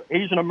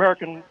Asian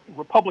American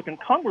Republican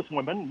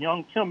congresswomen,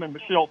 Young Kim and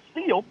Michelle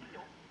Steele,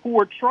 who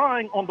are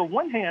trying, on the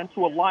one hand,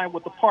 to align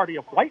with the party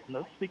of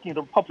whiteness, speaking of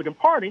the Republican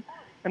Party,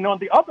 and on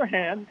the other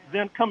hand,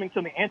 then coming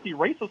to the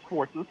anti-racist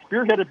forces,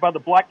 spearheaded by the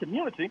black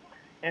community,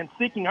 and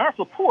seeking our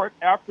support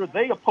after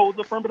they oppose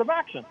affirmative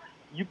action.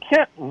 You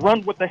can't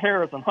run with the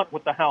hares and hunt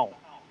with the hounds.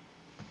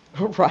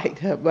 Right.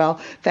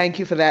 Well, thank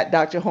you for that,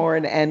 Dr.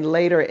 Horne. And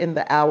later in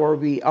the hour,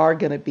 we are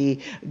going to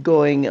be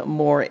going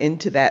more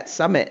into that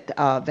summit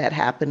that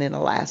happened in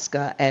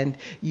Alaska and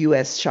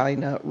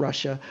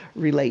U.S.-China-Russia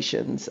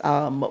relations.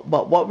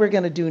 But what we're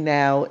going to do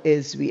now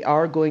is we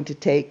are going to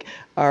take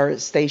our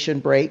station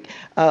break.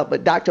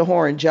 But Dr.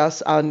 Horne,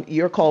 just on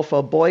your call for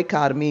a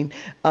boycott, I mean,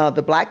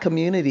 the black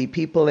community,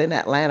 people in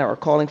Atlanta are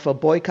calling for a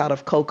boycott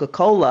of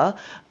Coca-Cola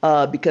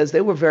because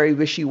they were very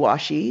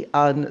wishy-washy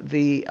on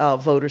the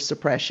voter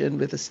suppression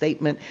with a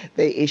statement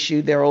they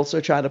issued. They're also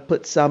trying to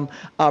put some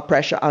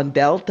pressure on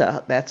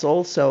Delta. That's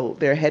also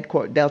their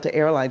headquarters, Delta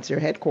Airlines, their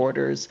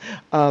headquarters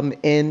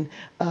in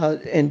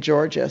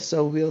Georgia.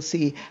 So we'll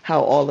see how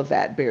all of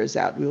that bears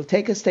out. We'll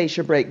take a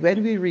station break.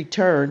 When we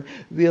return,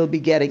 we'll be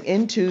getting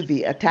into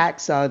the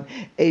attacks on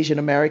Asian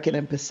American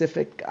and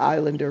Pacific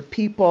Islander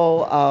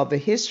people, the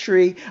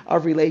history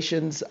of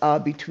relations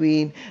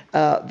between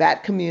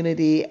that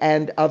community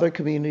and other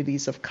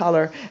communities of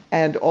color,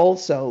 and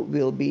also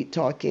we'll be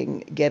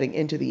getting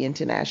into the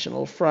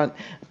international front,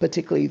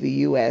 particularly the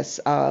U.S.,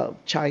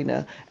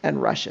 China,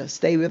 and Russia.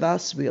 Stay with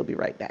us. We'll be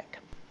right back.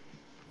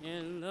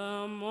 In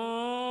the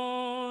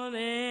morning,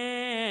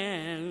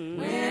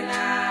 when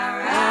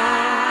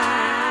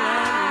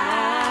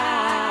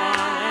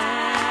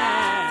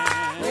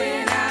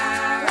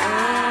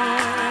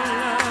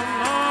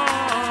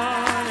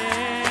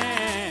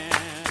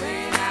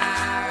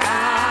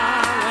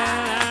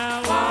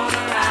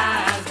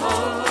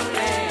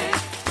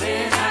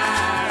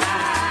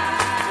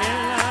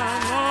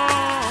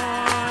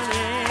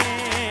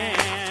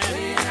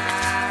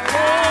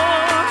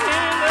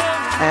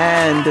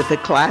and the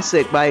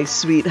classic by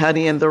Sweet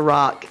Honey and the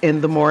Rock,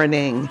 In the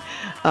Morning,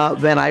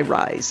 When I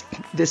Rise.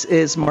 This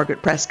is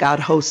Margaret Prescott,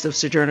 host of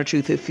Sojourner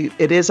Truth.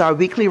 It is our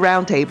weekly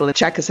roundtable, and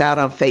check us out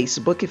on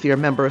Facebook. If you're a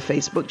member of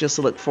Facebook, just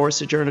look for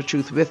Sojourner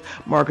Truth with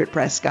Margaret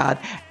Prescott,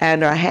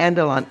 and our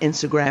handle on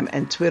Instagram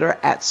and Twitter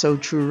at So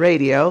True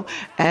Radio.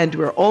 And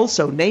we're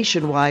also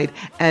nationwide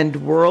and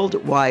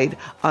worldwide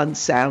on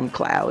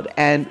SoundCloud.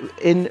 And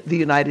in the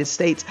United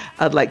States,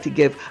 I'd like to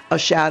give a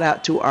shout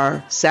out to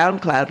our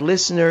SoundCloud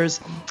listeners.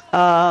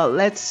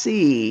 Let's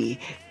see.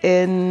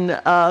 In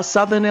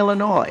Southern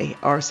Illinois,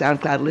 our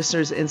SoundCloud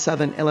listeners in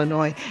Southern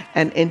Illinois,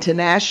 and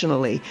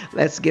internationally,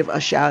 let's give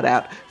a shout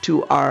out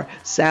to our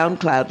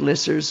SoundCloud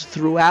listeners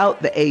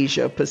throughout the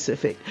Asia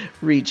Pacific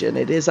region.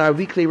 It is our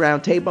weekly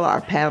roundtable.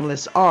 Our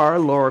panelists are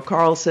Laura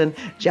Carlson,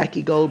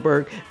 Jackie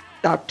Goldberg,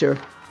 Dr.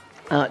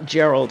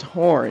 Gerald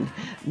Horne.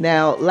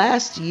 Now,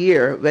 last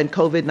year, when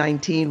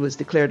COVID-19 was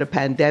declared a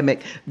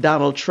pandemic,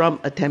 Donald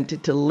Trump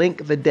attempted to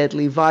link the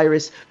deadly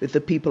virus with the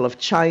people of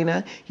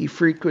China. He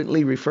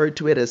frequently referred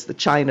to it as the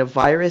China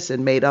virus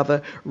and made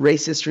other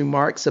racist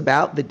remarks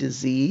about the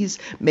disease,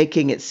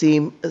 making it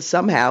seem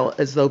somehow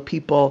as though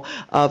people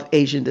of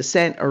Asian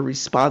descent are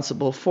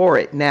responsible for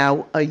it.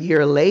 Now, a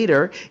year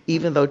later,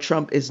 even though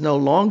Trump is no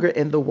longer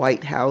in the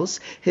White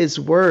House, his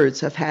words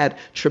have had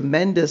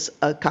tremendous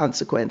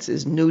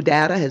consequences. New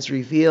data has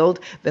revealed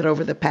that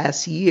over the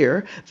past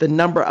year, the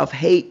number of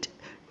hate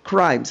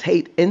crimes,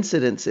 hate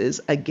incidences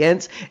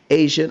against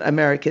Asian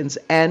Americans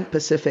and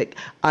Pacific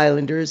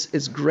Islanders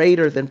is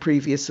greater than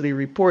previously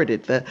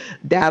reported. The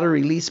data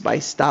released by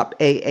Stop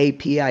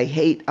AAPI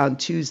Hate on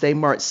Tuesday,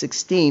 March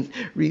 16th,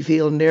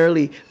 revealed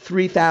nearly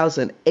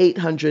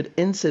 3,800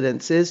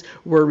 incidences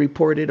were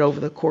reported over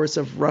the course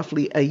of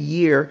roughly a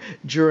year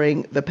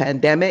during the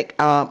pandemic,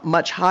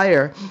 much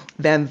higher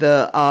than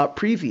the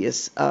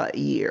previous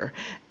year.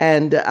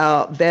 And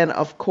then,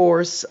 of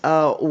course,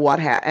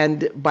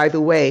 and by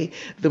the way,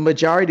 the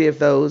majority of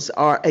those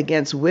are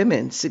against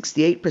women,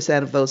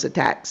 68% of those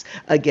attacks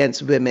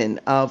against women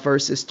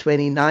versus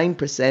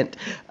 29%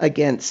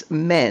 against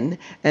men.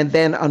 And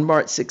then on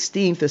March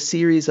 16th, a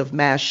series of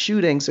mass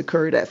shootings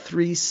occurred at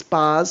 3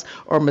 spas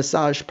or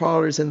massage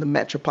parlors in the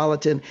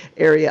metropolitan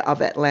area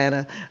of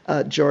Atlanta,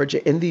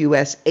 Georgia. In the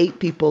U.S., 8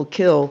 people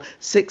killed,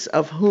 6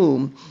 of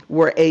whom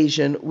were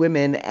Asian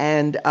women,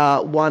 and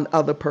 1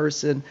 other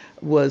person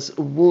was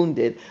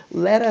wounded.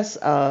 Let us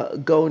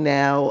go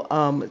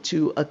now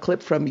to a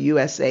clip from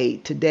USA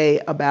Today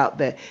about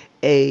the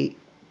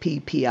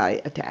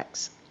APPI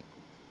attacks.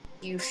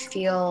 You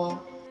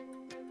feel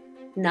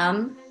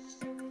numb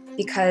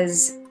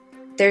because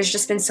there's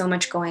just been so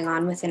much going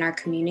on within our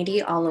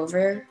community all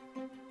over,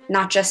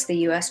 not just the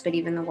US, but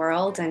even the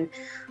world. And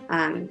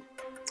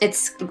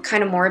it's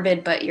kind of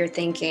morbid, but you're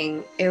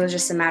thinking it was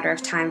just a matter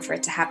of time for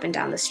it to happen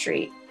down the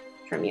street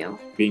from you.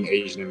 Being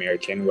Asian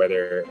American,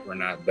 whether or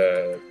not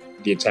the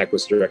attack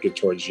was directed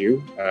towards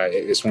you,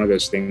 it's one of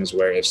those things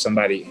where if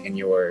somebody in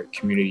your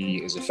community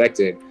is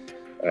affected,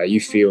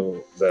 you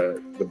feel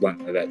the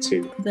blunt of that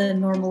too. The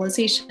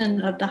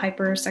normalization of the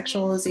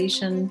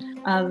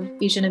hypersexualization of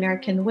Asian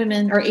American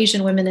women, or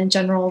Asian women in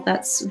general,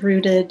 that's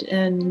rooted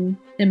in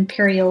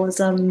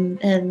imperialism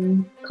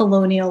and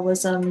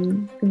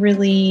colonialism,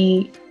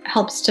 really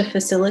helps to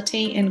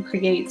facilitate and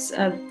creates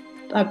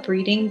a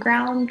breeding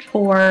ground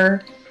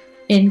for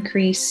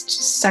increased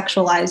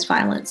sexualized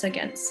violence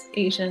against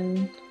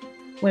Asian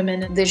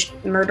women. The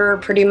murderer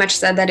pretty much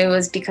said that it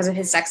was because of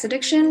his sex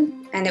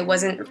addiction and it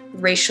wasn't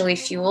racially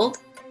fueled,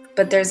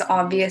 but there's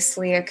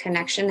obviously a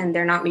connection and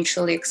they're not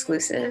mutually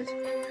exclusive.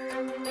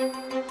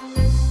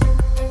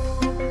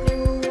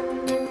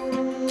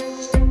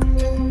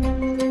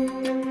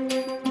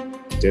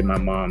 My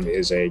mom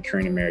is a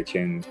Korean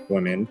American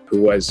woman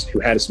who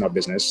had a small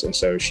business, and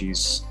so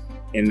she's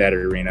in that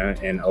arena,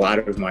 and a lot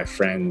of my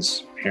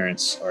friends'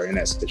 parents are in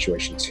that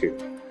situation too.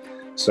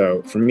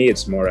 So for me,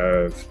 it's more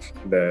of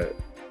the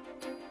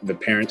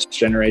parents'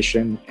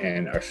 generation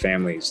and our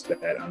families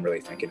that I'm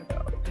really thinking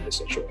about in this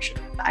situation.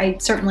 I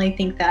certainly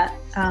think that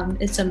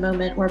it's a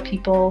moment where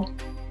people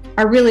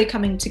are really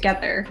coming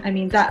together. I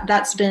mean,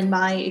 that's been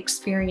my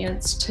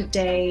experience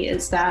today,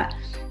 is that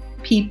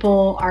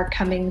people are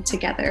coming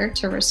together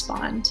to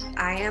respond.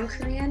 I am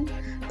Korean,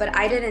 but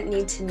I didn't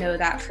need to know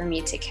that for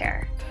me to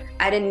care.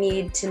 I didn't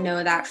need to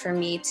know that for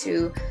me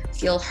to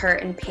feel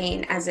hurt and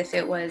pain as if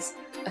it was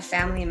a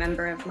family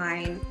member of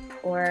mine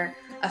or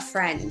a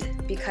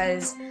friend,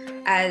 because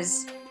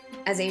as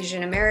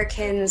Asian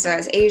Americans, or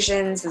as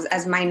Asians,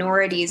 as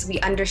minorities, we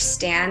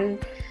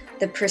understand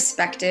the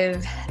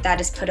perspective that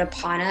is put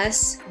upon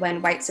us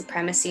when white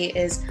supremacy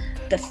is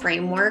the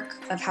framework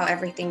of how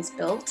everything's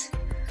built.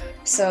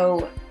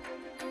 So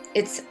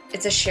it's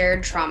a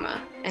shared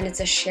trauma and it's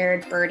a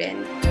shared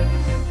burden.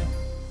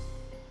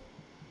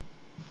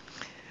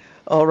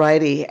 All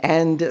righty.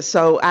 And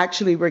so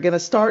actually we're going to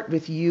start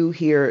with you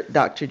here,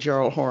 Dr.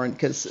 Gerald Horne,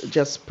 because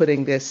just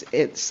putting this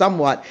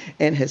somewhat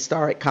in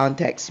historic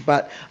context,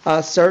 but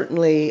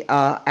certainly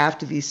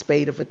after the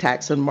spate of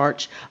attacks on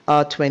March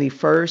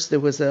 21st,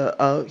 there was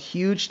a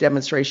huge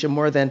demonstration,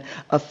 more than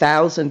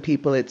 1,000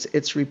 people,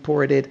 it's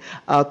reported,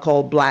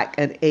 called Black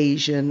and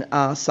Asian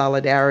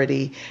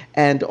Solidarity.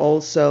 And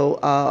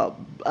also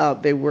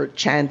they were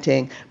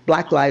chanting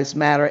Black Lives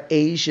Matter,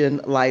 Asian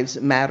Lives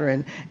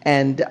Matter,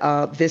 and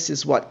this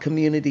is what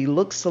community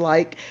looks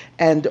like.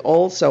 And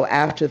also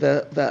after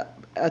the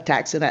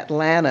attacks in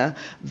Atlanta,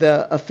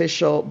 the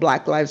official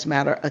Black Lives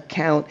Matter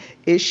account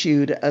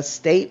issued a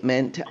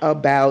statement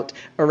about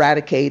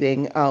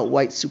eradicating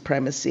white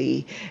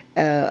supremacy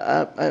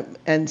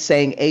and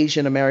saying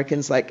Asian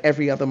Americans, like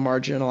every other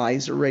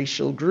marginalized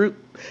racial group,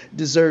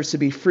 deserves to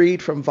be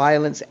freed from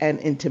violence and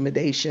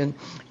intimidation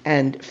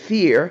and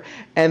fear.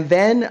 And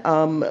then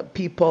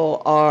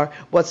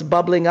what's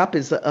bubbling up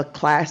is a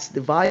class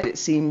divide, it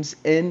seems,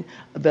 in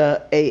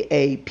the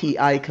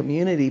AAPI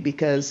community,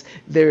 because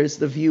there's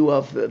the view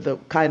of the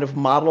kind of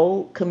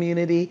model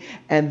community,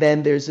 and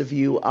then there's a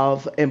view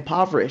of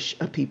impoverished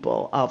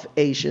people of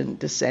Asian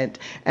descent,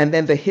 and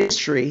then the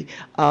history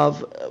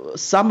of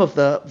some of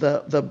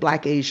the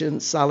Black Asian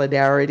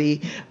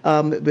solidarity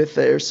with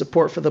their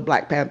support for the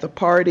Black Panther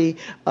Party,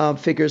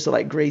 figures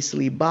like Grace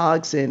Lee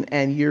Boggs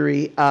and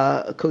Yuri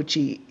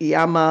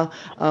Kochiyama,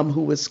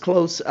 who was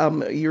close.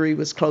 Yuri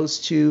was close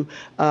to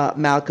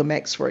Malcolm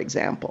X, for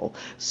example.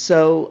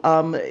 So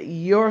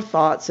your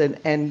thoughts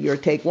and your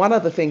take. One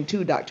other thing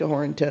too, Dr.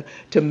 Horne,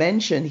 to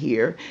mention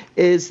here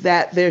is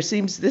that this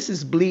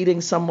is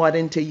bleeding somewhat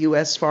into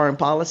U.S. foreign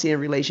policy in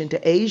relation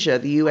to Asia.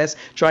 The U.S.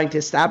 trying to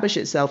establish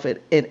itself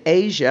in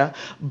Asia,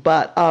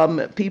 but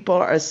people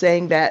are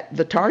saying that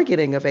the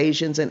targeting of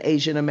Asians and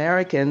Asian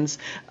Americans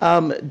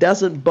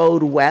doesn't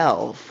bode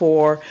well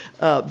for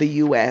the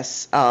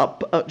U.S.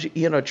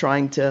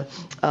 Trying to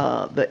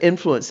the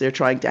influence they're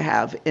trying to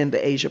have in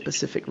the Asia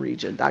Pacific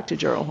region. Dr.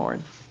 Gerald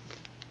Horne.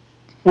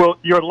 Well,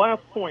 your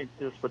last point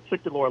is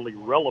particularly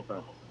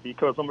relevant,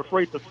 because I'm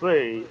afraid to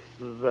say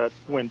that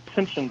when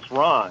tensions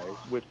rise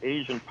with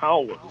Asian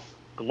powers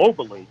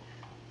globally,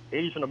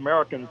 Asian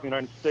Americans in the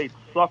United States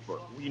suffer.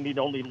 We need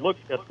only look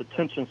at the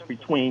tensions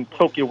between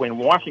Tokyo and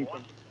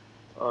Washington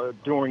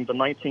during the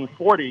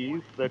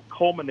 1940s that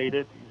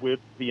culminated with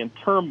the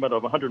internment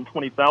of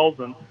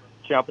 120,000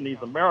 Japanese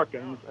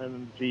Americans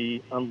and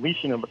the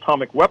unleashing of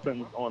atomic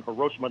weapons on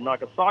Hiroshima and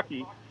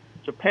Nagasaki,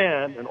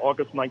 Japan, in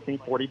August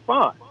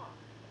 1945.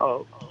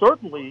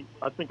 Certainly,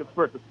 I think it's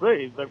fair to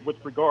say that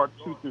with regard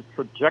to the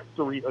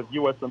trajectory of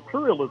U.S.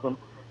 imperialism,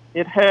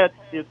 it had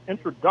its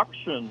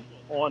introduction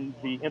on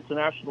the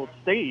international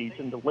stage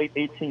in the late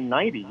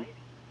 1890s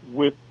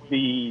with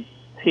the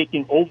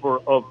taking over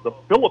of the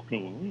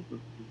Philippines,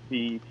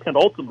 the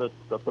penultimate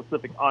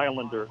Pacific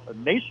Islander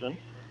nation.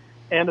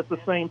 And at the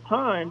same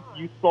time,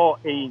 you saw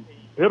a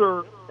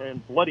bitter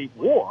and bloody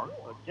war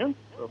against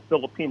the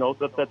Filipinos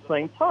at that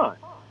same time.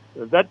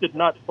 That did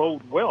not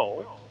bode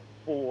well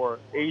for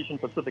Asian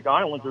Pacific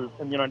Islanders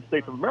in the United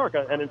States of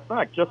America. And in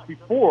fact, just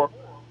before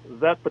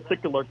that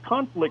particular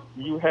conflict,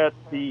 you had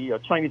the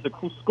Chinese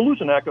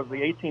Exclusion Act of the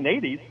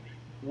 1880s,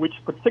 which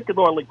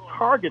particularly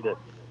targeted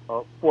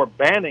for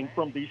banning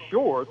from these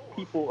shores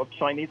people of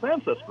Chinese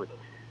ancestry.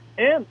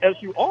 And as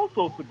you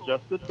also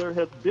suggested, there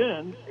has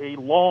been a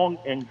long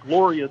and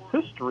glorious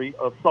history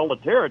of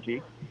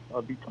solidarity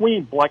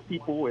between black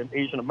people and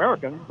Asian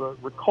Americans.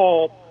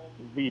 Recall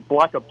the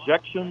black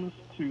objections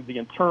to the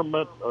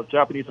internment of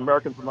Japanese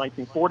Americans in the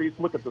 1940s.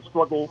 Look at the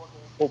struggle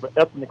over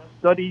ethnic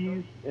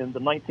studies in the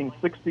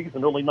 1960s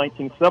and early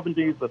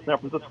 1970s at San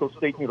Francisco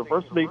State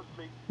University,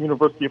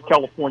 University of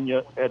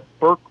California at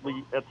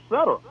Berkeley,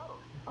 etc.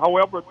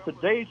 However,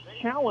 today's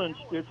challenge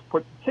is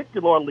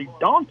particularly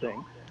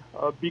daunting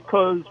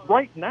because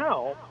right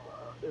now,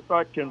 if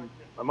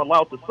I'm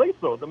allowed to say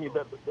so, I mean,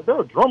 there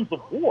are drums of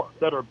war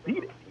that are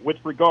beating with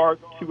regard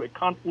to a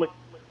conflict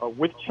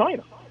with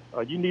China.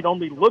 You need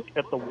only look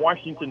at the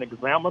Washington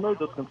Examiner,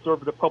 this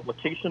conservative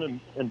publication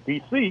in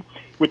D.C.,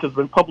 which has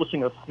been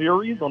publishing a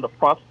series on the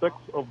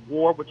prospects of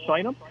war with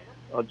China.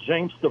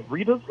 James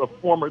Stavridis, a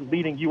former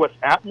leading U.S.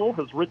 admiral,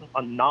 has written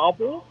a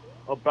novel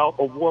about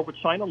a war with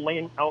China,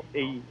 laying out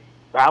a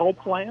battle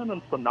plan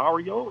and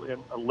scenario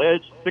in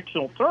alleged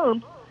fictional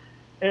terms.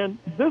 And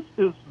this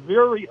is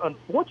very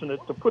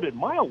unfortunate, to put it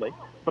mildly,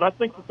 but I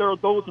think that there are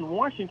those in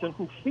Washington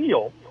who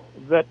feel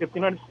that if the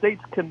United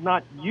States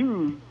cannot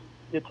use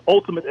its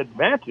ultimate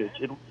advantage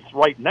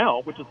right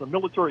now, which is a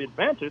military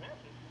advantage,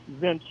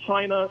 then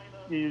China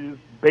is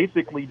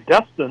basically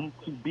destined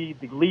to be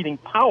the leading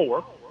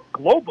power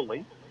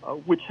globally,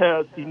 which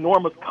has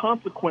enormous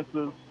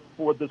consequences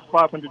for this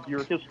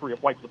 500-year history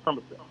of white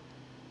supremacy.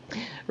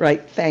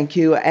 Right, thank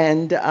you.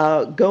 And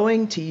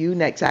going to you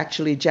next,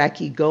 actually,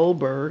 Jackie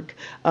Goldberg.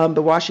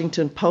 The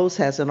Washington Post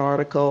has an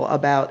article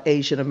about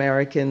Asian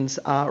Americans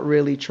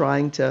really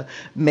trying to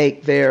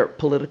make their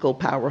political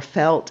power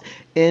felt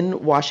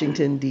in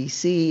Washington,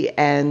 D.C.,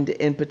 and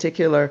in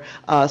particular,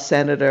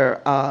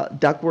 Senator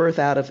Duckworth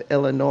out of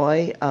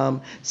Illinois,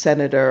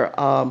 Senator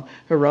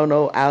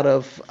Hirono out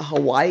of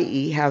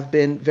Hawaii have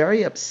been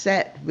very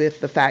upset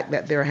with the fact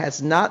that there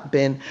has not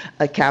been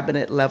a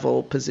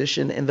cabinet-level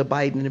position in the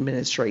Biden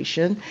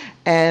administration,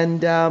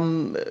 and,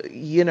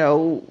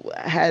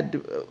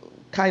 had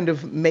kind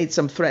of made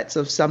some threats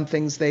of some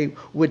things they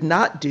would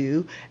not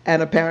do,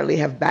 and apparently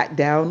have backed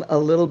down a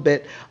little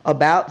bit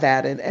about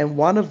that. And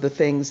one of the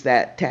things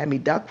that Tammy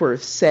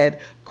Duckworth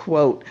said,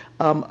 quote,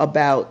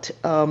 about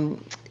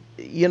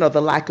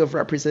the lack of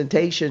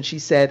representation, she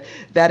said,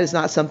 that is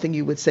not something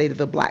you would say to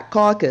the Black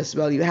Caucus.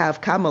 Well, you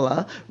have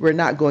Kamala. We're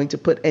not going to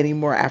put any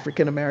more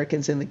African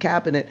Americans in the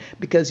cabinet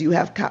because you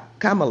have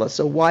Kamala.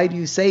 So why do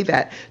you say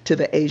that to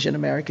the Asian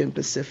American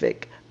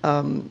Pacific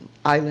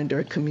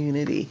Islander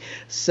community?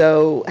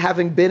 So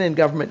having been in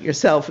government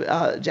yourself,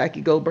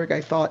 Jackie Goldberg, I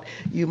thought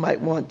you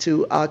might want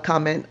to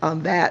comment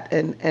on that,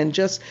 and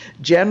just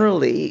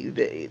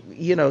generally,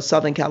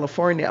 Southern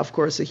California, of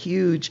course, a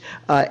huge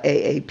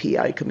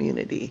AAPI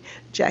community.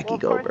 Jackie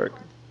Goldberg.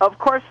 Of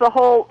course, the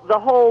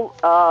whole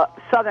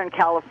Southern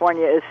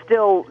California is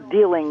still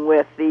dealing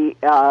with the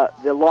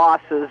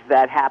losses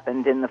that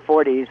happened in the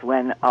 40s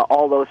when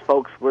all those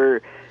folks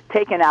were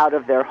taken out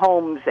of their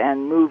homes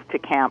and moved to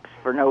camps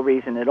for no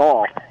reason at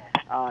all.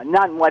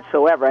 None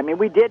whatsoever. I mean,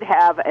 we did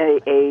have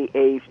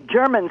a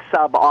German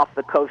sub off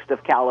the coast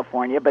of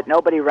California, but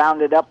nobody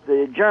rounded up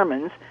the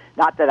Germans.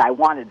 Not that I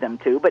wanted them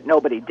to, but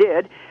nobody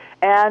did.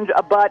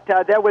 But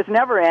there was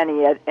never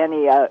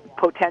any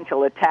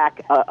potential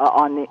attack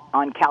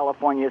on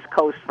California's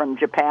coast from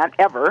Japan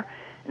ever.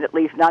 And at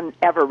least none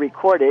ever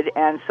recorded,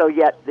 and so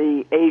yet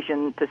the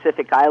Asian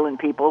Pacific Island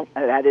people,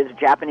 that is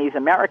Japanese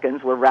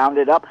Americans, were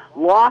rounded up,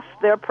 lost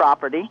their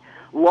property,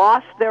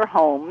 lost their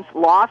homes,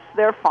 lost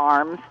their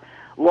farms,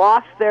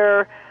 lost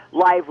their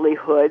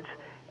livelihoods,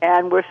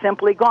 and were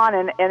simply gone.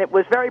 And it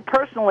was very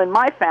personal in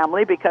my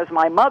family because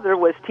my mother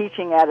was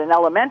teaching at an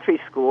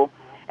elementary school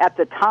at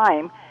the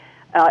time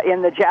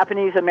in the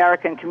Japanese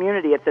American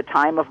community at the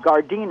time of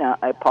Gardena,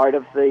 a part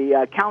of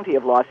the county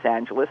of Los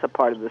Angeles, a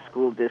part of the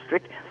school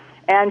district.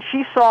 And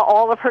she saw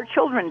all of her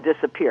children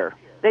disappear.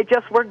 They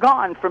just were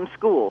gone from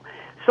school.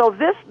 So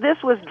this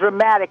was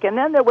dramatic. And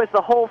then there was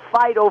the whole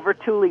fight over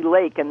Tule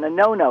Lake and the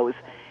no-nos.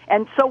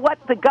 And so what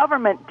the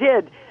government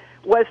did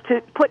was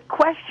to put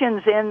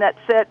questions in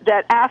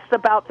that asked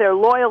about their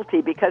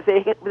loyalty, because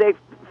they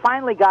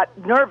finally got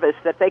nervous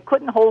that they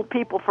couldn't hold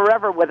people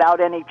forever without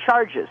any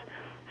charges.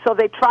 So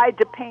they tried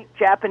to paint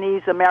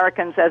Japanese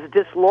Americans as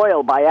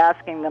disloyal by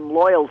asking them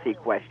loyalty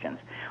questions.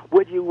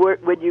 Would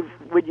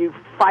you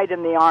fight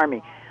in the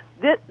army?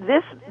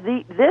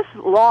 This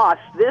loss,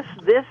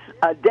 this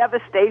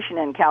devastation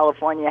in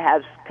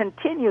California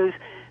continues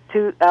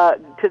to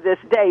this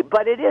day.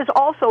 But it is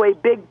also a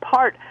big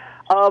part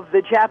of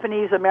the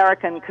Japanese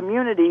American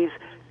community's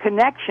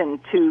connection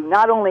to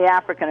not only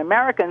African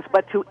Americans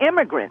but to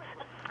immigrants,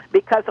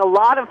 because a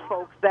lot of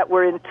folks that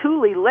were in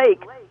Tule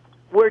Lake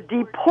were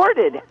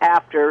deported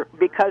after,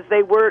 because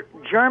they were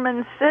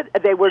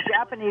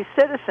Japanese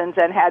citizens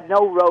and had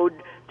no road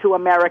to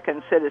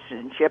American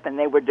citizenship, and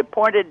they were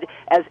deported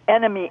as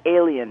enemy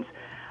aliens,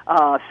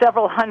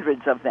 several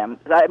hundreds of them,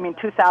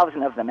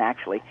 2,000 of them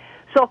actually.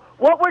 So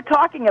what we're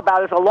talking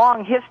about is a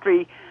long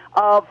history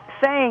of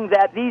saying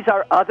that these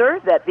are other,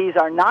 that these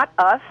are not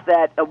us,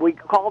 that we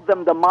called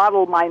them the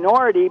model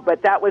minority,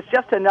 but that was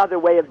just another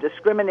way of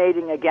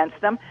discriminating against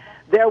them.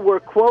 There were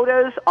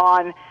quotas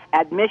on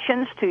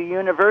admissions to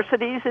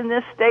universities in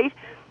this state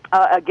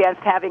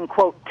against having,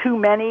 quote, too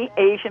many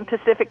Asian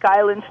Pacific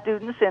Island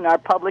students in our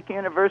public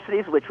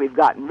universities, which we've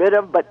gotten rid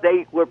of, but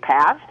they were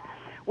passed.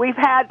 We've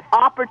had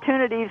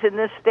opportunities in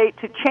this state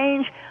to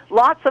change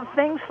lots of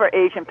things for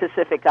Asian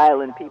Pacific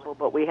Island people,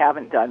 but we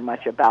haven't done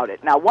much about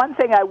it. Now, one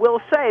thing I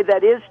will say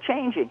that is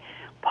changing,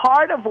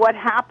 part of what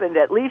happened,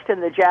 at least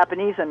in the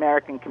Japanese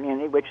American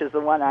community, which is the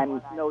one I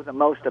know the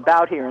most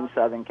about here in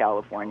Southern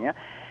California,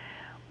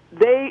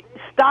 they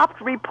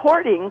stopped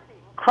reporting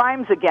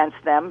crimes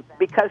against them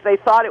because they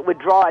thought it would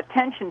draw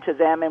attention to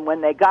them, and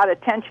when they got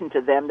attention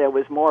to them, there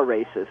was more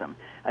racism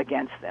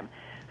against them.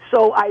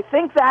 So I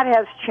think that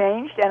has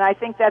changed, and I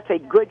think that's a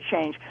good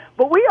change.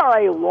 But we are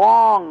a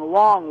long,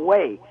 long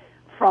way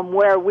from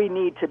where we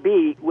need to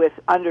be with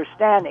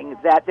understanding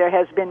that there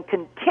has been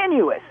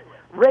continuous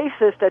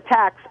racist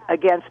attacks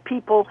against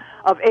people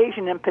of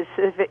Asian and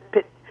Pacific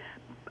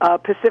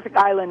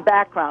Island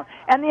background.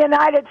 And the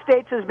United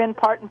States has been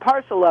part and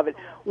parcel of it.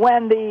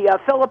 When the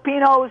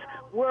Filipinos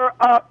were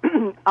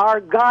our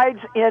guides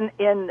in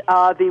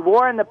the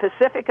war in the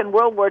Pacific in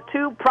World War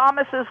II,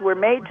 promises were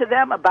made to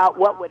them about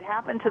what would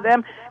happen to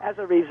them as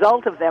a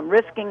result of them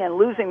risking and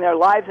losing their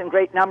lives in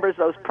great numbers.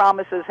 Those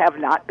promises have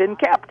not been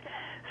kept.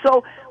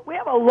 So we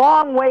have a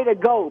long way to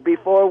go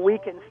before we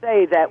can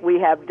say that we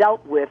have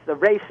dealt with the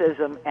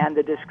racism and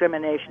the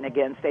discrimination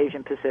against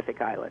Asian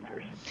Pacific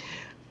Islanders.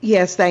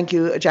 Yes, thank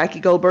you, Jackie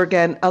Goldberg.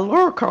 And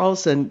Laura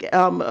Carlson,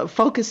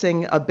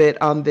 focusing a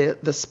bit on the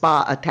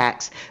spa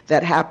attacks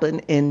that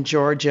happened in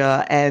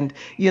Georgia, and,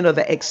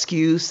 the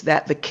excuse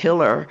that the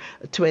killer,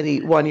 a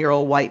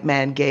 21-year-old white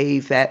man,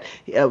 gave that,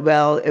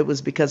 it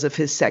was because of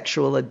his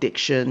sexual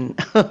addiction.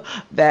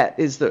 That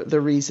is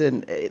the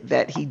reason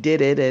that he did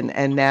it,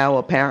 and now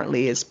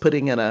apparently is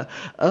putting in a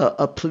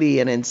plea,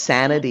 an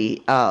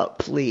insanity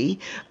plea.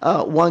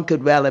 One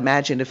could well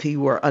imagine if he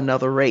were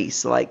another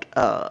race, like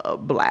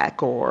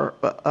black or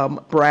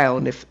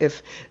brown,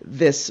 if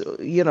this,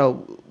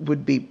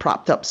 would be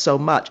propped up so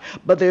much.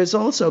 But there's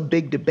also a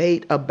big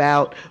debate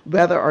about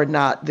whether or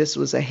not this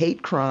was a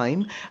hate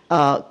crime.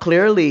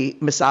 Clearly,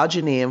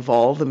 misogyny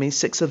involved.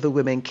 6 of the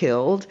women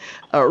killed.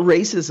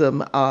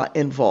 Racism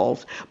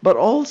involved. But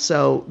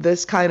also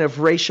this kind of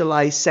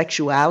racialized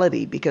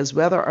sexuality, because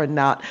whether or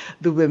not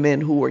the women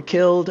who were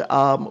killed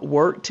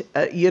worked,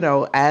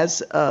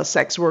 as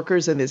sex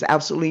workers, and there's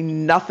absolutely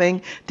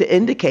nothing to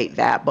indicate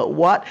that. But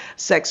what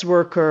sex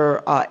workers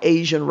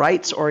Asian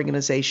rights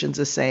organizations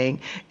are saying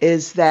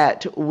is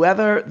that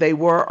whether they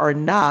were or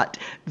not,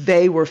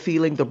 they were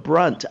feeling the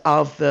brunt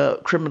of the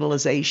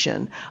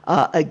criminalization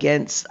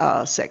against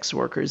sex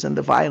workers and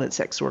the violence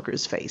sex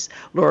workers face.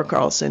 Laura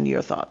Carlson,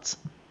 your thoughts?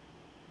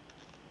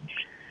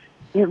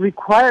 It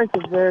requires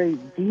a very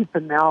deep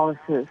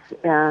analysis,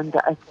 and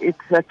it's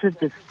such a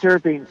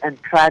disturbing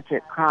and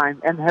tragic crime.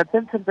 And there have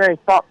been some very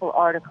thoughtful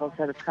articles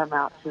that have come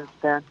out since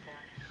then.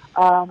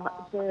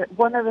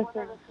 One of the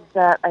things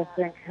that I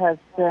think has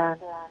been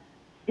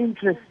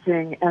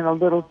interesting and a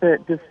little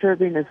bit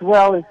disturbing as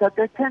well is that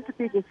there tend to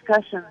be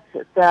discussions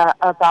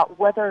about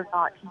whether or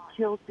not he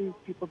killed these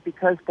people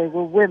because they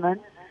were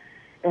women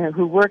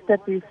who worked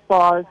at these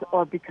spas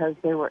or because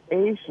they were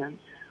Asian,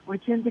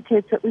 which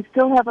indicates that we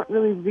still haven't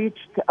really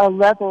reached a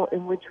level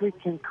in which we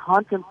can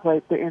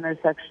contemplate the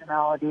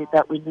intersectionality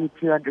that we need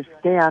to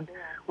understand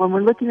when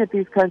we're looking at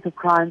these kinds of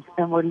crimes,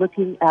 and we're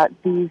looking at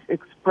these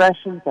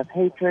expressions of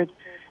hatred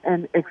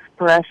and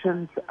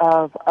expressions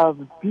of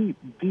deep,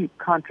 deep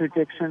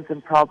contradictions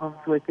and problems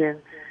within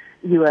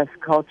U.S.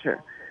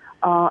 culture.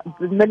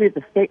 Many of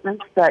the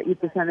statements that you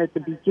presented at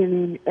the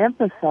beginning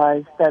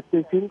emphasize that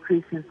this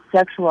increase in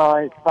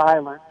sexualized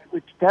violence,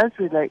 which does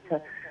relate to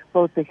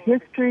both the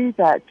history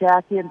that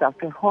Jackie and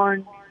Dr.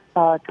 Horn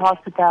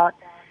talked about,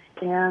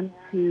 and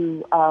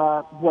to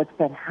what's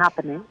been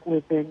happening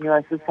within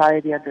U.S.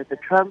 society under the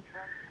Trump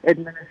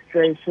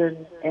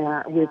administration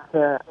with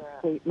the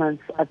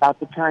statements about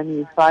the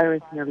Chinese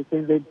virus and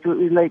everything. They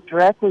relate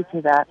directly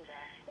to that,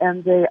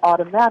 and they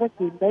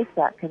automatically make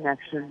that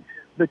connection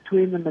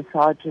between the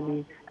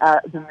misogyny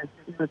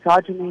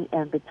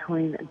and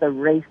between the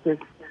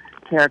racist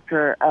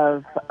character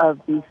of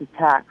these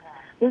attacks.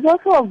 There's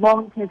also a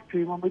long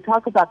history, when we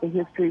talk about the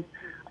histories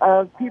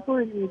of people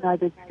in the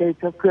United States,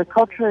 of the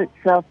culture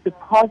itself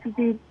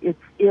depositing its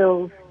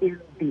ills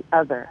in the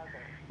other.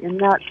 In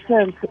that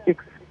sense,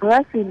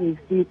 expressing these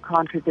deep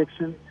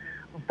contradictions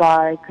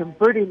by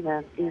converting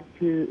them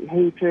into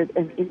hatred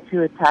and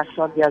into attacks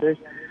on the others,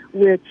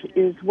 which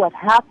is what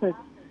happened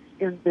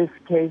in this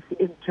case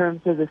in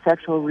terms of the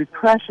sexual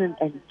repression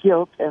and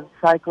guilt and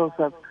cycles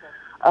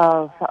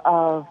of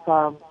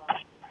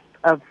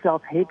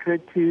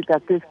self-hatred too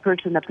that this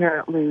person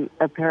apparently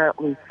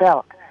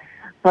felt.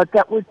 But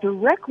that was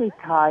directly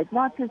tied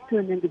not just to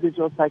an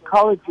individual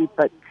psychology,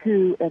 but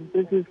to, and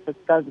this is the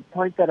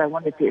point that I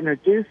wanted to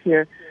introduce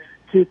here,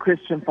 to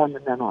Christian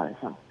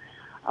fundamentalism.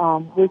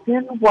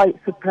 Within white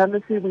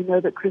supremacy, we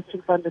know that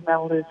Christian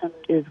fundamentalism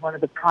is one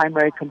of the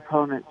primary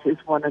components, is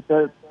one of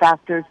the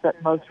factors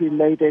that most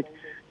related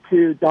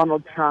to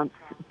Donald Trump's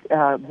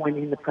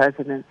winning the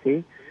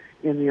presidency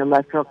in the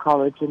Electoral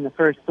College in the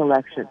first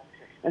election.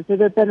 And so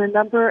there have been a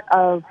number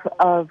of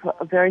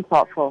very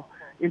thoughtful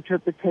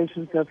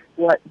interpretations of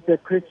what the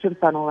Christian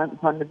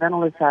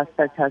fundamentalist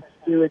aspect has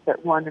to do with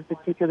it. One in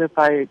particular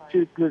by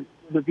Jude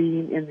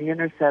Levine in The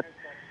Intercept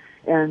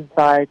and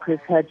by Chris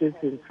Hedges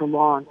in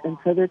Salon. And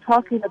so they're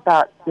talking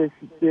about this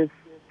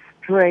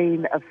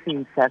strain of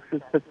seeing sex as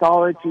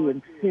pathology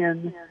and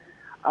sin,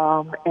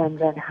 and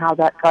then how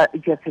that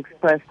gets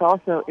expressed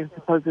also in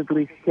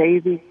supposedly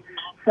saving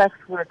sex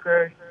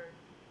workers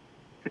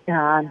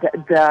and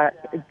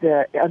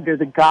under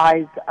the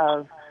guise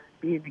of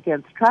being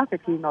against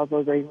trafficking,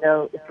 although they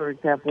know, for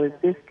example, in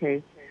this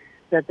case,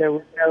 that there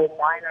were no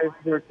minors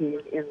working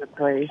in the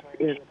place,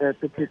 in the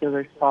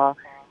particular spa,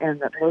 and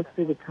that most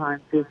of the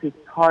time this is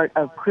part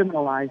of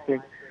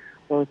criminalizing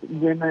both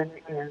women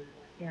in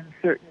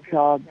certain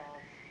jobs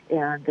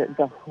and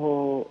this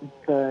whole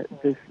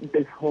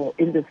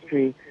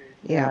industry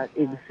that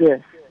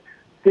exists.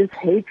 This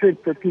hatred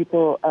for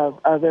people of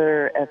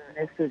other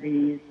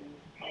ethnicities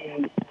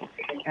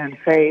and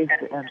faith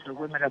and for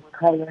women of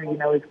color,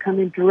 is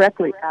coming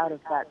directly out of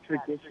that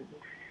tradition.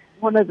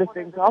 One of the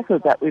things also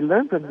that we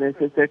learn from this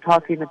is they're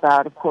talking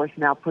about, of course,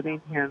 now putting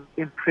him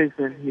in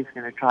prison. He's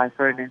going to try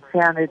for an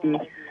insanity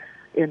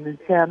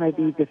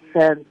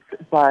defense,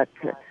 but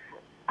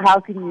how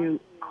can you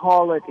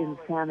call it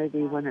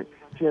insanity when it's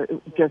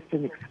just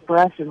an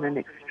expression, an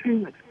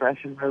extreme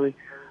expression, really,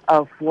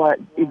 of what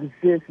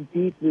exists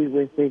deeply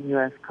within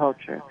U.S.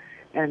 culture?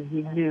 And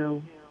he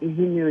knew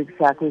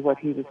exactly what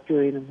he was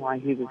doing and why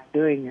he was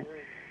doing it.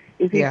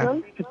 If he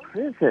goes to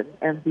prison,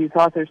 and these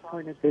authors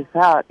pointed this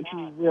out,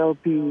 he will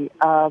be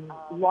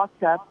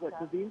locked up, what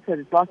Levine said,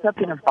 is locked up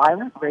in a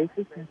violent,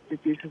 racist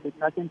institution with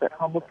nothing but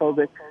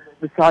homophobic,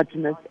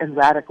 misogynist, and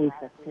radically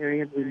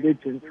sectarian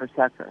religion for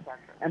succor.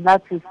 And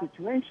that's the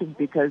situation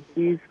because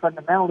these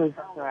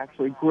fundamentalisms are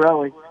actually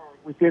growing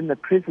within the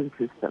prison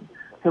system.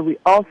 So we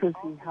also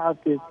see how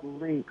this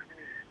links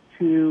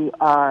to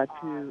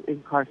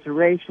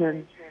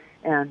incarceration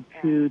and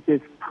to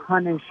this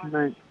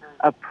punishment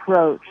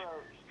approach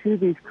to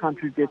these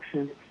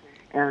contradictions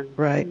and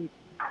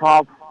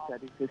problems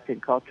that exist in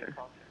culture.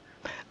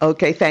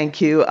 Okay, thank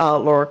you,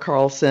 Laura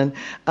Carlson.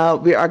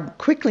 We are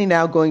quickly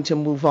now going to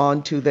move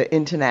on to the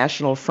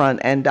international front,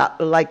 and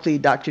likely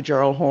Dr.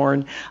 Gerald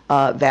Horne,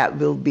 that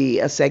will be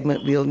a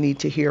segment we'll need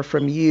to hear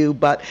from you.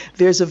 But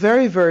there's a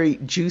very, very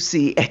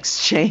juicy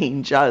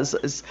exchange,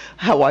 as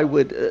how I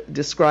would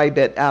describe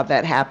it,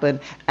 that happened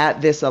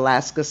at this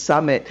Alaska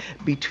summit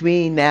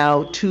between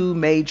now two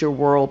major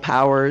world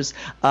powers,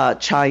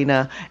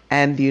 China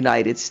and the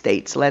United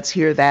States. Let's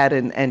hear that,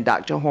 and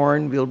Dr.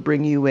 Horne, we'll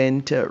bring you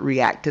in to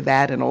react to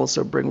that and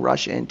also bring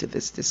Russia into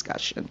this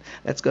discussion.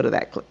 Let's go to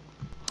that clip.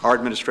 Our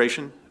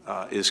administration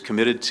is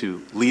committed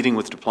to leading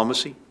with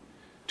diplomacy,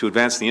 to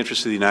advance the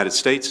interests of the United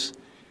States,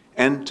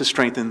 and to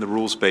strengthen the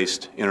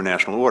rules-based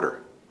international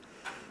order.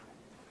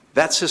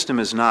 That system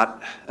is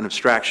not an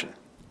abstraction.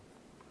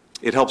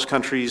 It helps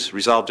countries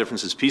resolve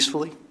differences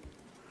peacefully,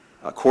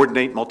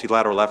 coordinate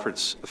multilateral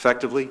efforts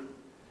effectively,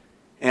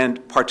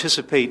 and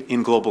participate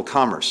in global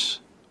commerce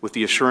with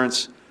the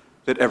assurance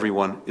that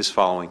everyone is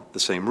following the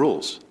same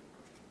rules.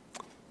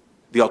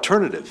 The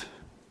alternative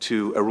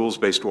to a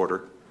rules-based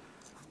order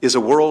is a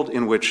world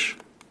in which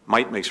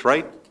might makes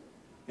right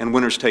and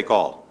winners take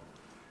all,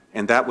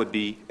 and that would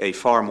be a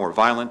far more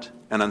violent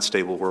and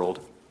unstable world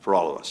for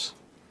all of us.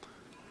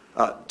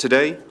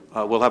 Today,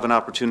 we'll have an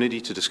opportunity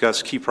to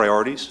discuss key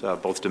priorities,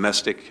 both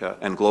domestic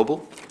and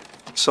global,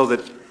 so that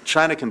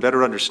China can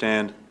better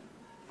understand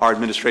our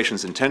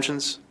administration's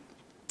intentions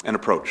and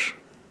approach.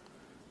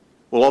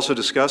 We'll also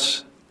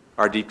discuss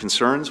our deep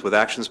concerns with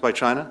actions by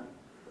China,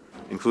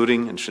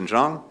 including in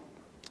Xinjiang,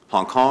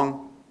 Hong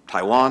Kong,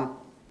 Taiwan,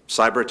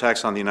 cyber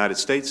attacks on the United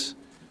States,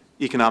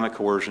 economic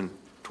coercion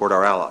toward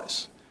our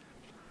allies.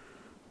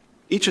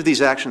 Each of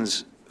these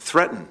actions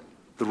threaten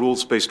the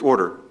rules-based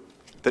order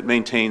that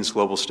maintains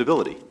global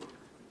stability.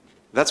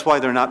 That's why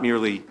they're not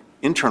merely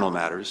internal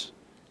matters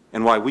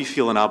and why we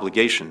feel an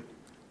obligation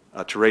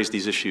to raise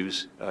these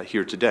issues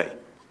here today.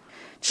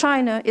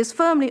 China is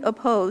firmly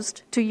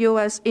opposed to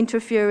U.S.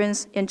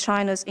 interference in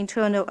China's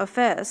internal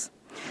affairs.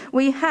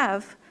 We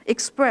have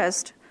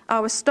expressed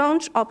our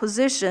staunch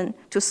opposition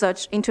to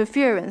such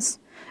interference,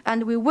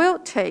 and we will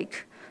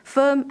take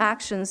firm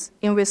actions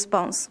in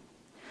response.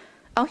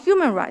 On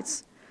human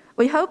rights,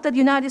 we hope that the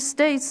United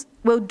States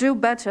will do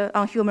better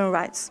on human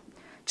rights.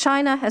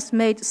 China has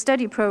made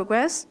steady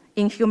progress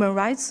in human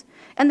rights,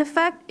 and the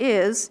fact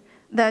is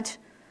that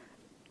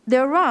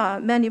there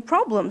are many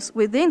problems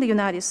within the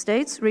United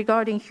States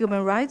regarding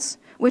human rights,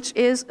 which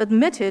is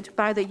admitted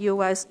by the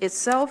U.S.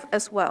 itself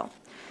as well.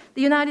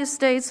 The United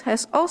States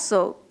has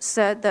also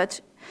said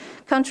that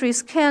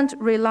countries can't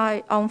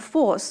rely on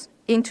force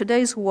in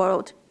today's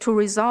world to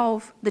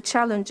resolve the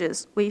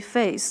challenges we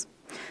face.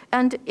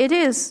 And it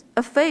is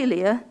a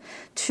failure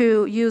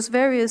to use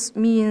various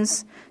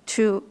means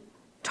to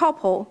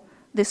topple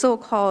the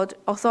so-called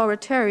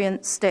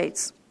authoritarian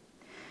states.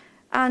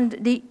 And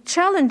the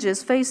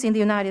challenges facing the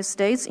United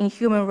States in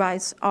human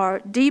rights are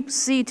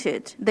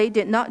deep-seated. They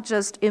did not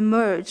just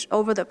emerge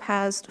over the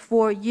past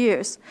 4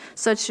 years,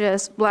 such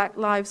as Black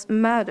Lives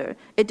Matter.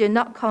 It did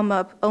not come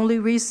up only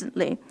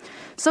recently.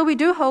 So we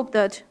do hope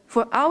that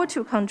for our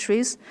two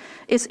countries,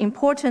 it's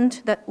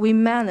important that we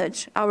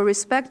manage our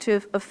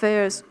respective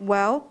affairs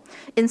well,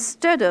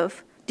 instead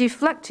of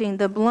deflecting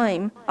the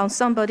blame on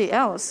somebody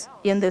else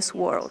in this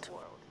world.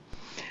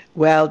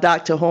 Well,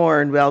 Dr.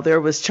 Horne,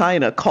 there was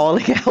China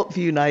calling out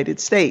the United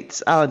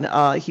States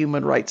on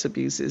human rights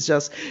abuses.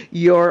 Just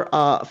your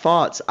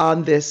thoughts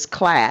on this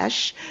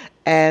clash.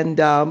 And,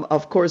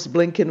 of course,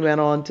 Blinken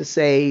went on to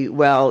say,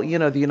 well, you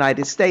know, the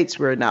United States,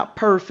 we're not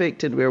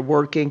perfect and we're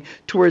working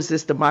towards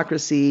this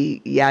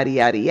democracy, yada,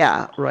 yada,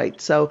 yada, right?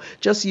 So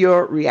just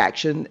your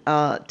reaction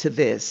to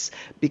this,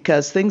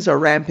 because things are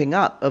ramping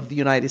up of the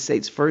United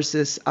States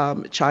versus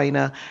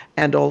China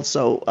and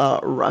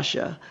also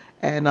Russia.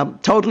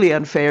 And totally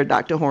unfair,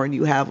 Dr. Horne,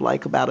 you have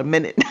like about a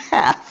minute and a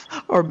half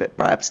or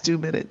perhaps 2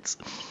 minutes.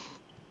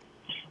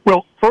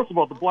 Well, first of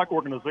all, the black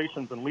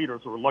organizations and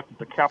leaders are reluctant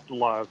to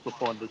capitalize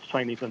upon this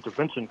Chinese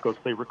intervention because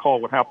they recall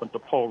what happened to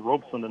Paul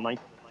Robeson in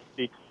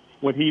 1980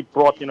 when he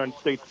brought the United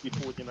States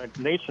before the United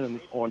Nations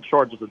on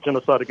charges of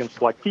genocide against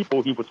black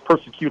people. He was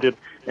persecuted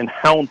and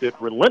hounded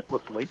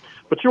relentlessly.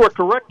 But you are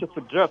correct to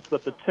suggest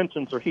that the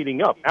tensions are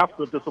heating up.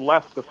 After this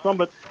Alaska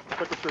summit,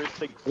 Secretary of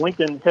State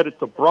Blinken headed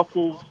to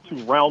Brussels to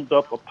round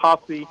up a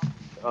posse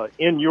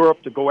in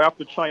Europe to go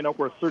after China,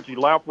 where Sergei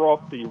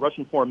Lavrov, the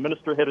Russian foreign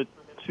minister, headed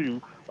to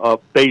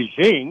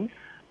Beijing.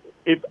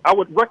 I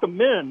would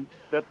recommend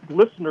that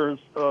listeners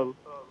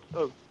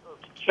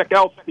check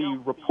out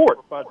the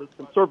report by this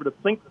conservative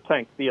think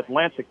tank, the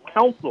Atlantic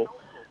Council,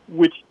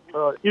 which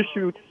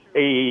issued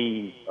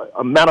a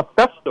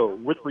manifesto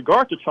with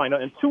regard to China.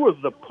 And two of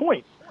the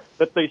points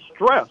that they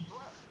stressed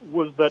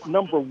was that,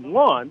 number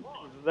one,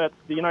 that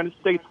the United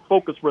States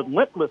focused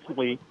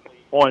relentlessly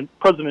on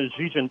President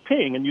Xi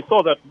Jinping. And you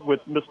saw that with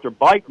Mr.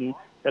 Biden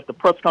at the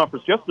press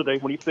conference yesterday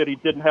when he said he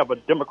didn't have a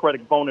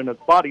democratic bone in his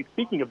body,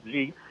 speaking of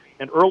Xi,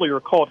 and earlier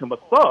called him a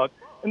thug.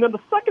 And then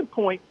the second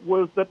point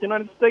was that the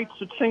United States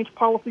should change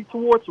policy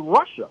towards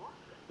Russia,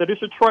 that it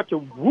should try to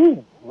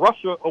woo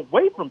Russia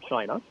away from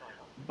China.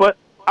 But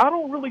I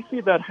don't really see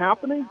that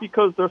happening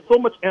because there's so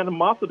much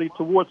animosity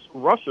towards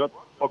Russia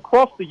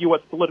across the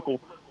U.S.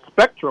 political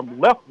spectrum,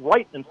 left,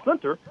 right, and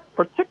center,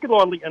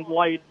 particularly in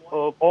light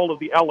of all of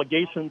the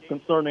allegations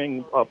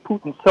concerning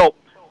Putin's help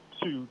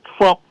to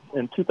Trump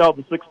in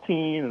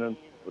 2016 and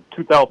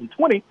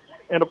 2020.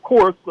 And, of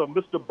course,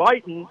 Mr.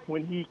 Biden,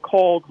 when he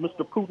called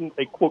Mr. Putin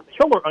a, quote,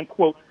 killer,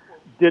 unquote,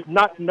 did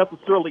not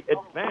necessarily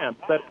advance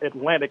that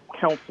Atlantic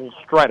Council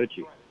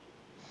strategy.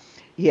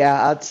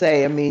 Yeah, I'd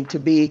say, to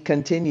be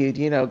continued,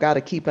 got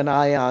to keep an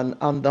eye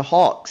on the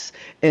hawks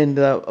in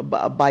the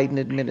Biden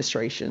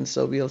administration.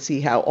 So we'll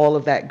see how all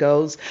of that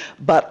goes.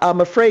 But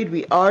I'm afraid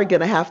we are going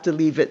to have to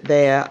leave it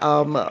there.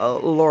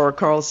 Laura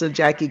Carlson,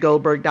 Jackie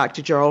Goldberg,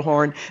 Dr. Gerald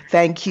Horne,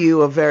 thank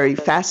you. A very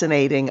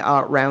fascinating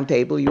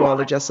roundtable. You all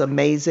are just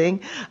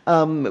amazing.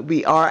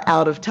 We are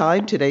out of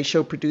time. Today's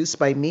show produced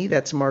by me.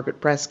 That's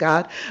Margaret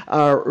Prescott.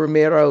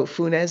 Ramiro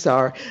Funes,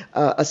 our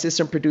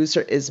assistant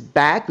producer, is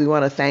back. We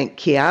want to thank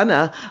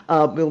Kiana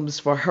Williams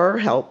for her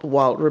help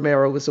while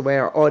Romero was away.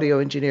 Our audio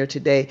engineer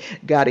today,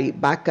 Gary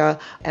Baca.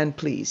 And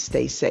please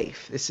stay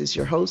safe. This is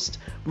your host,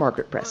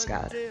 Margaret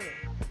Prescott.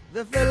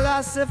 The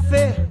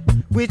philosophy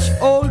which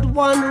old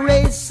one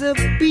race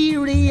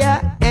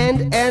superior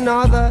and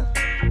another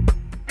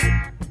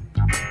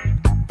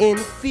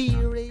inferior.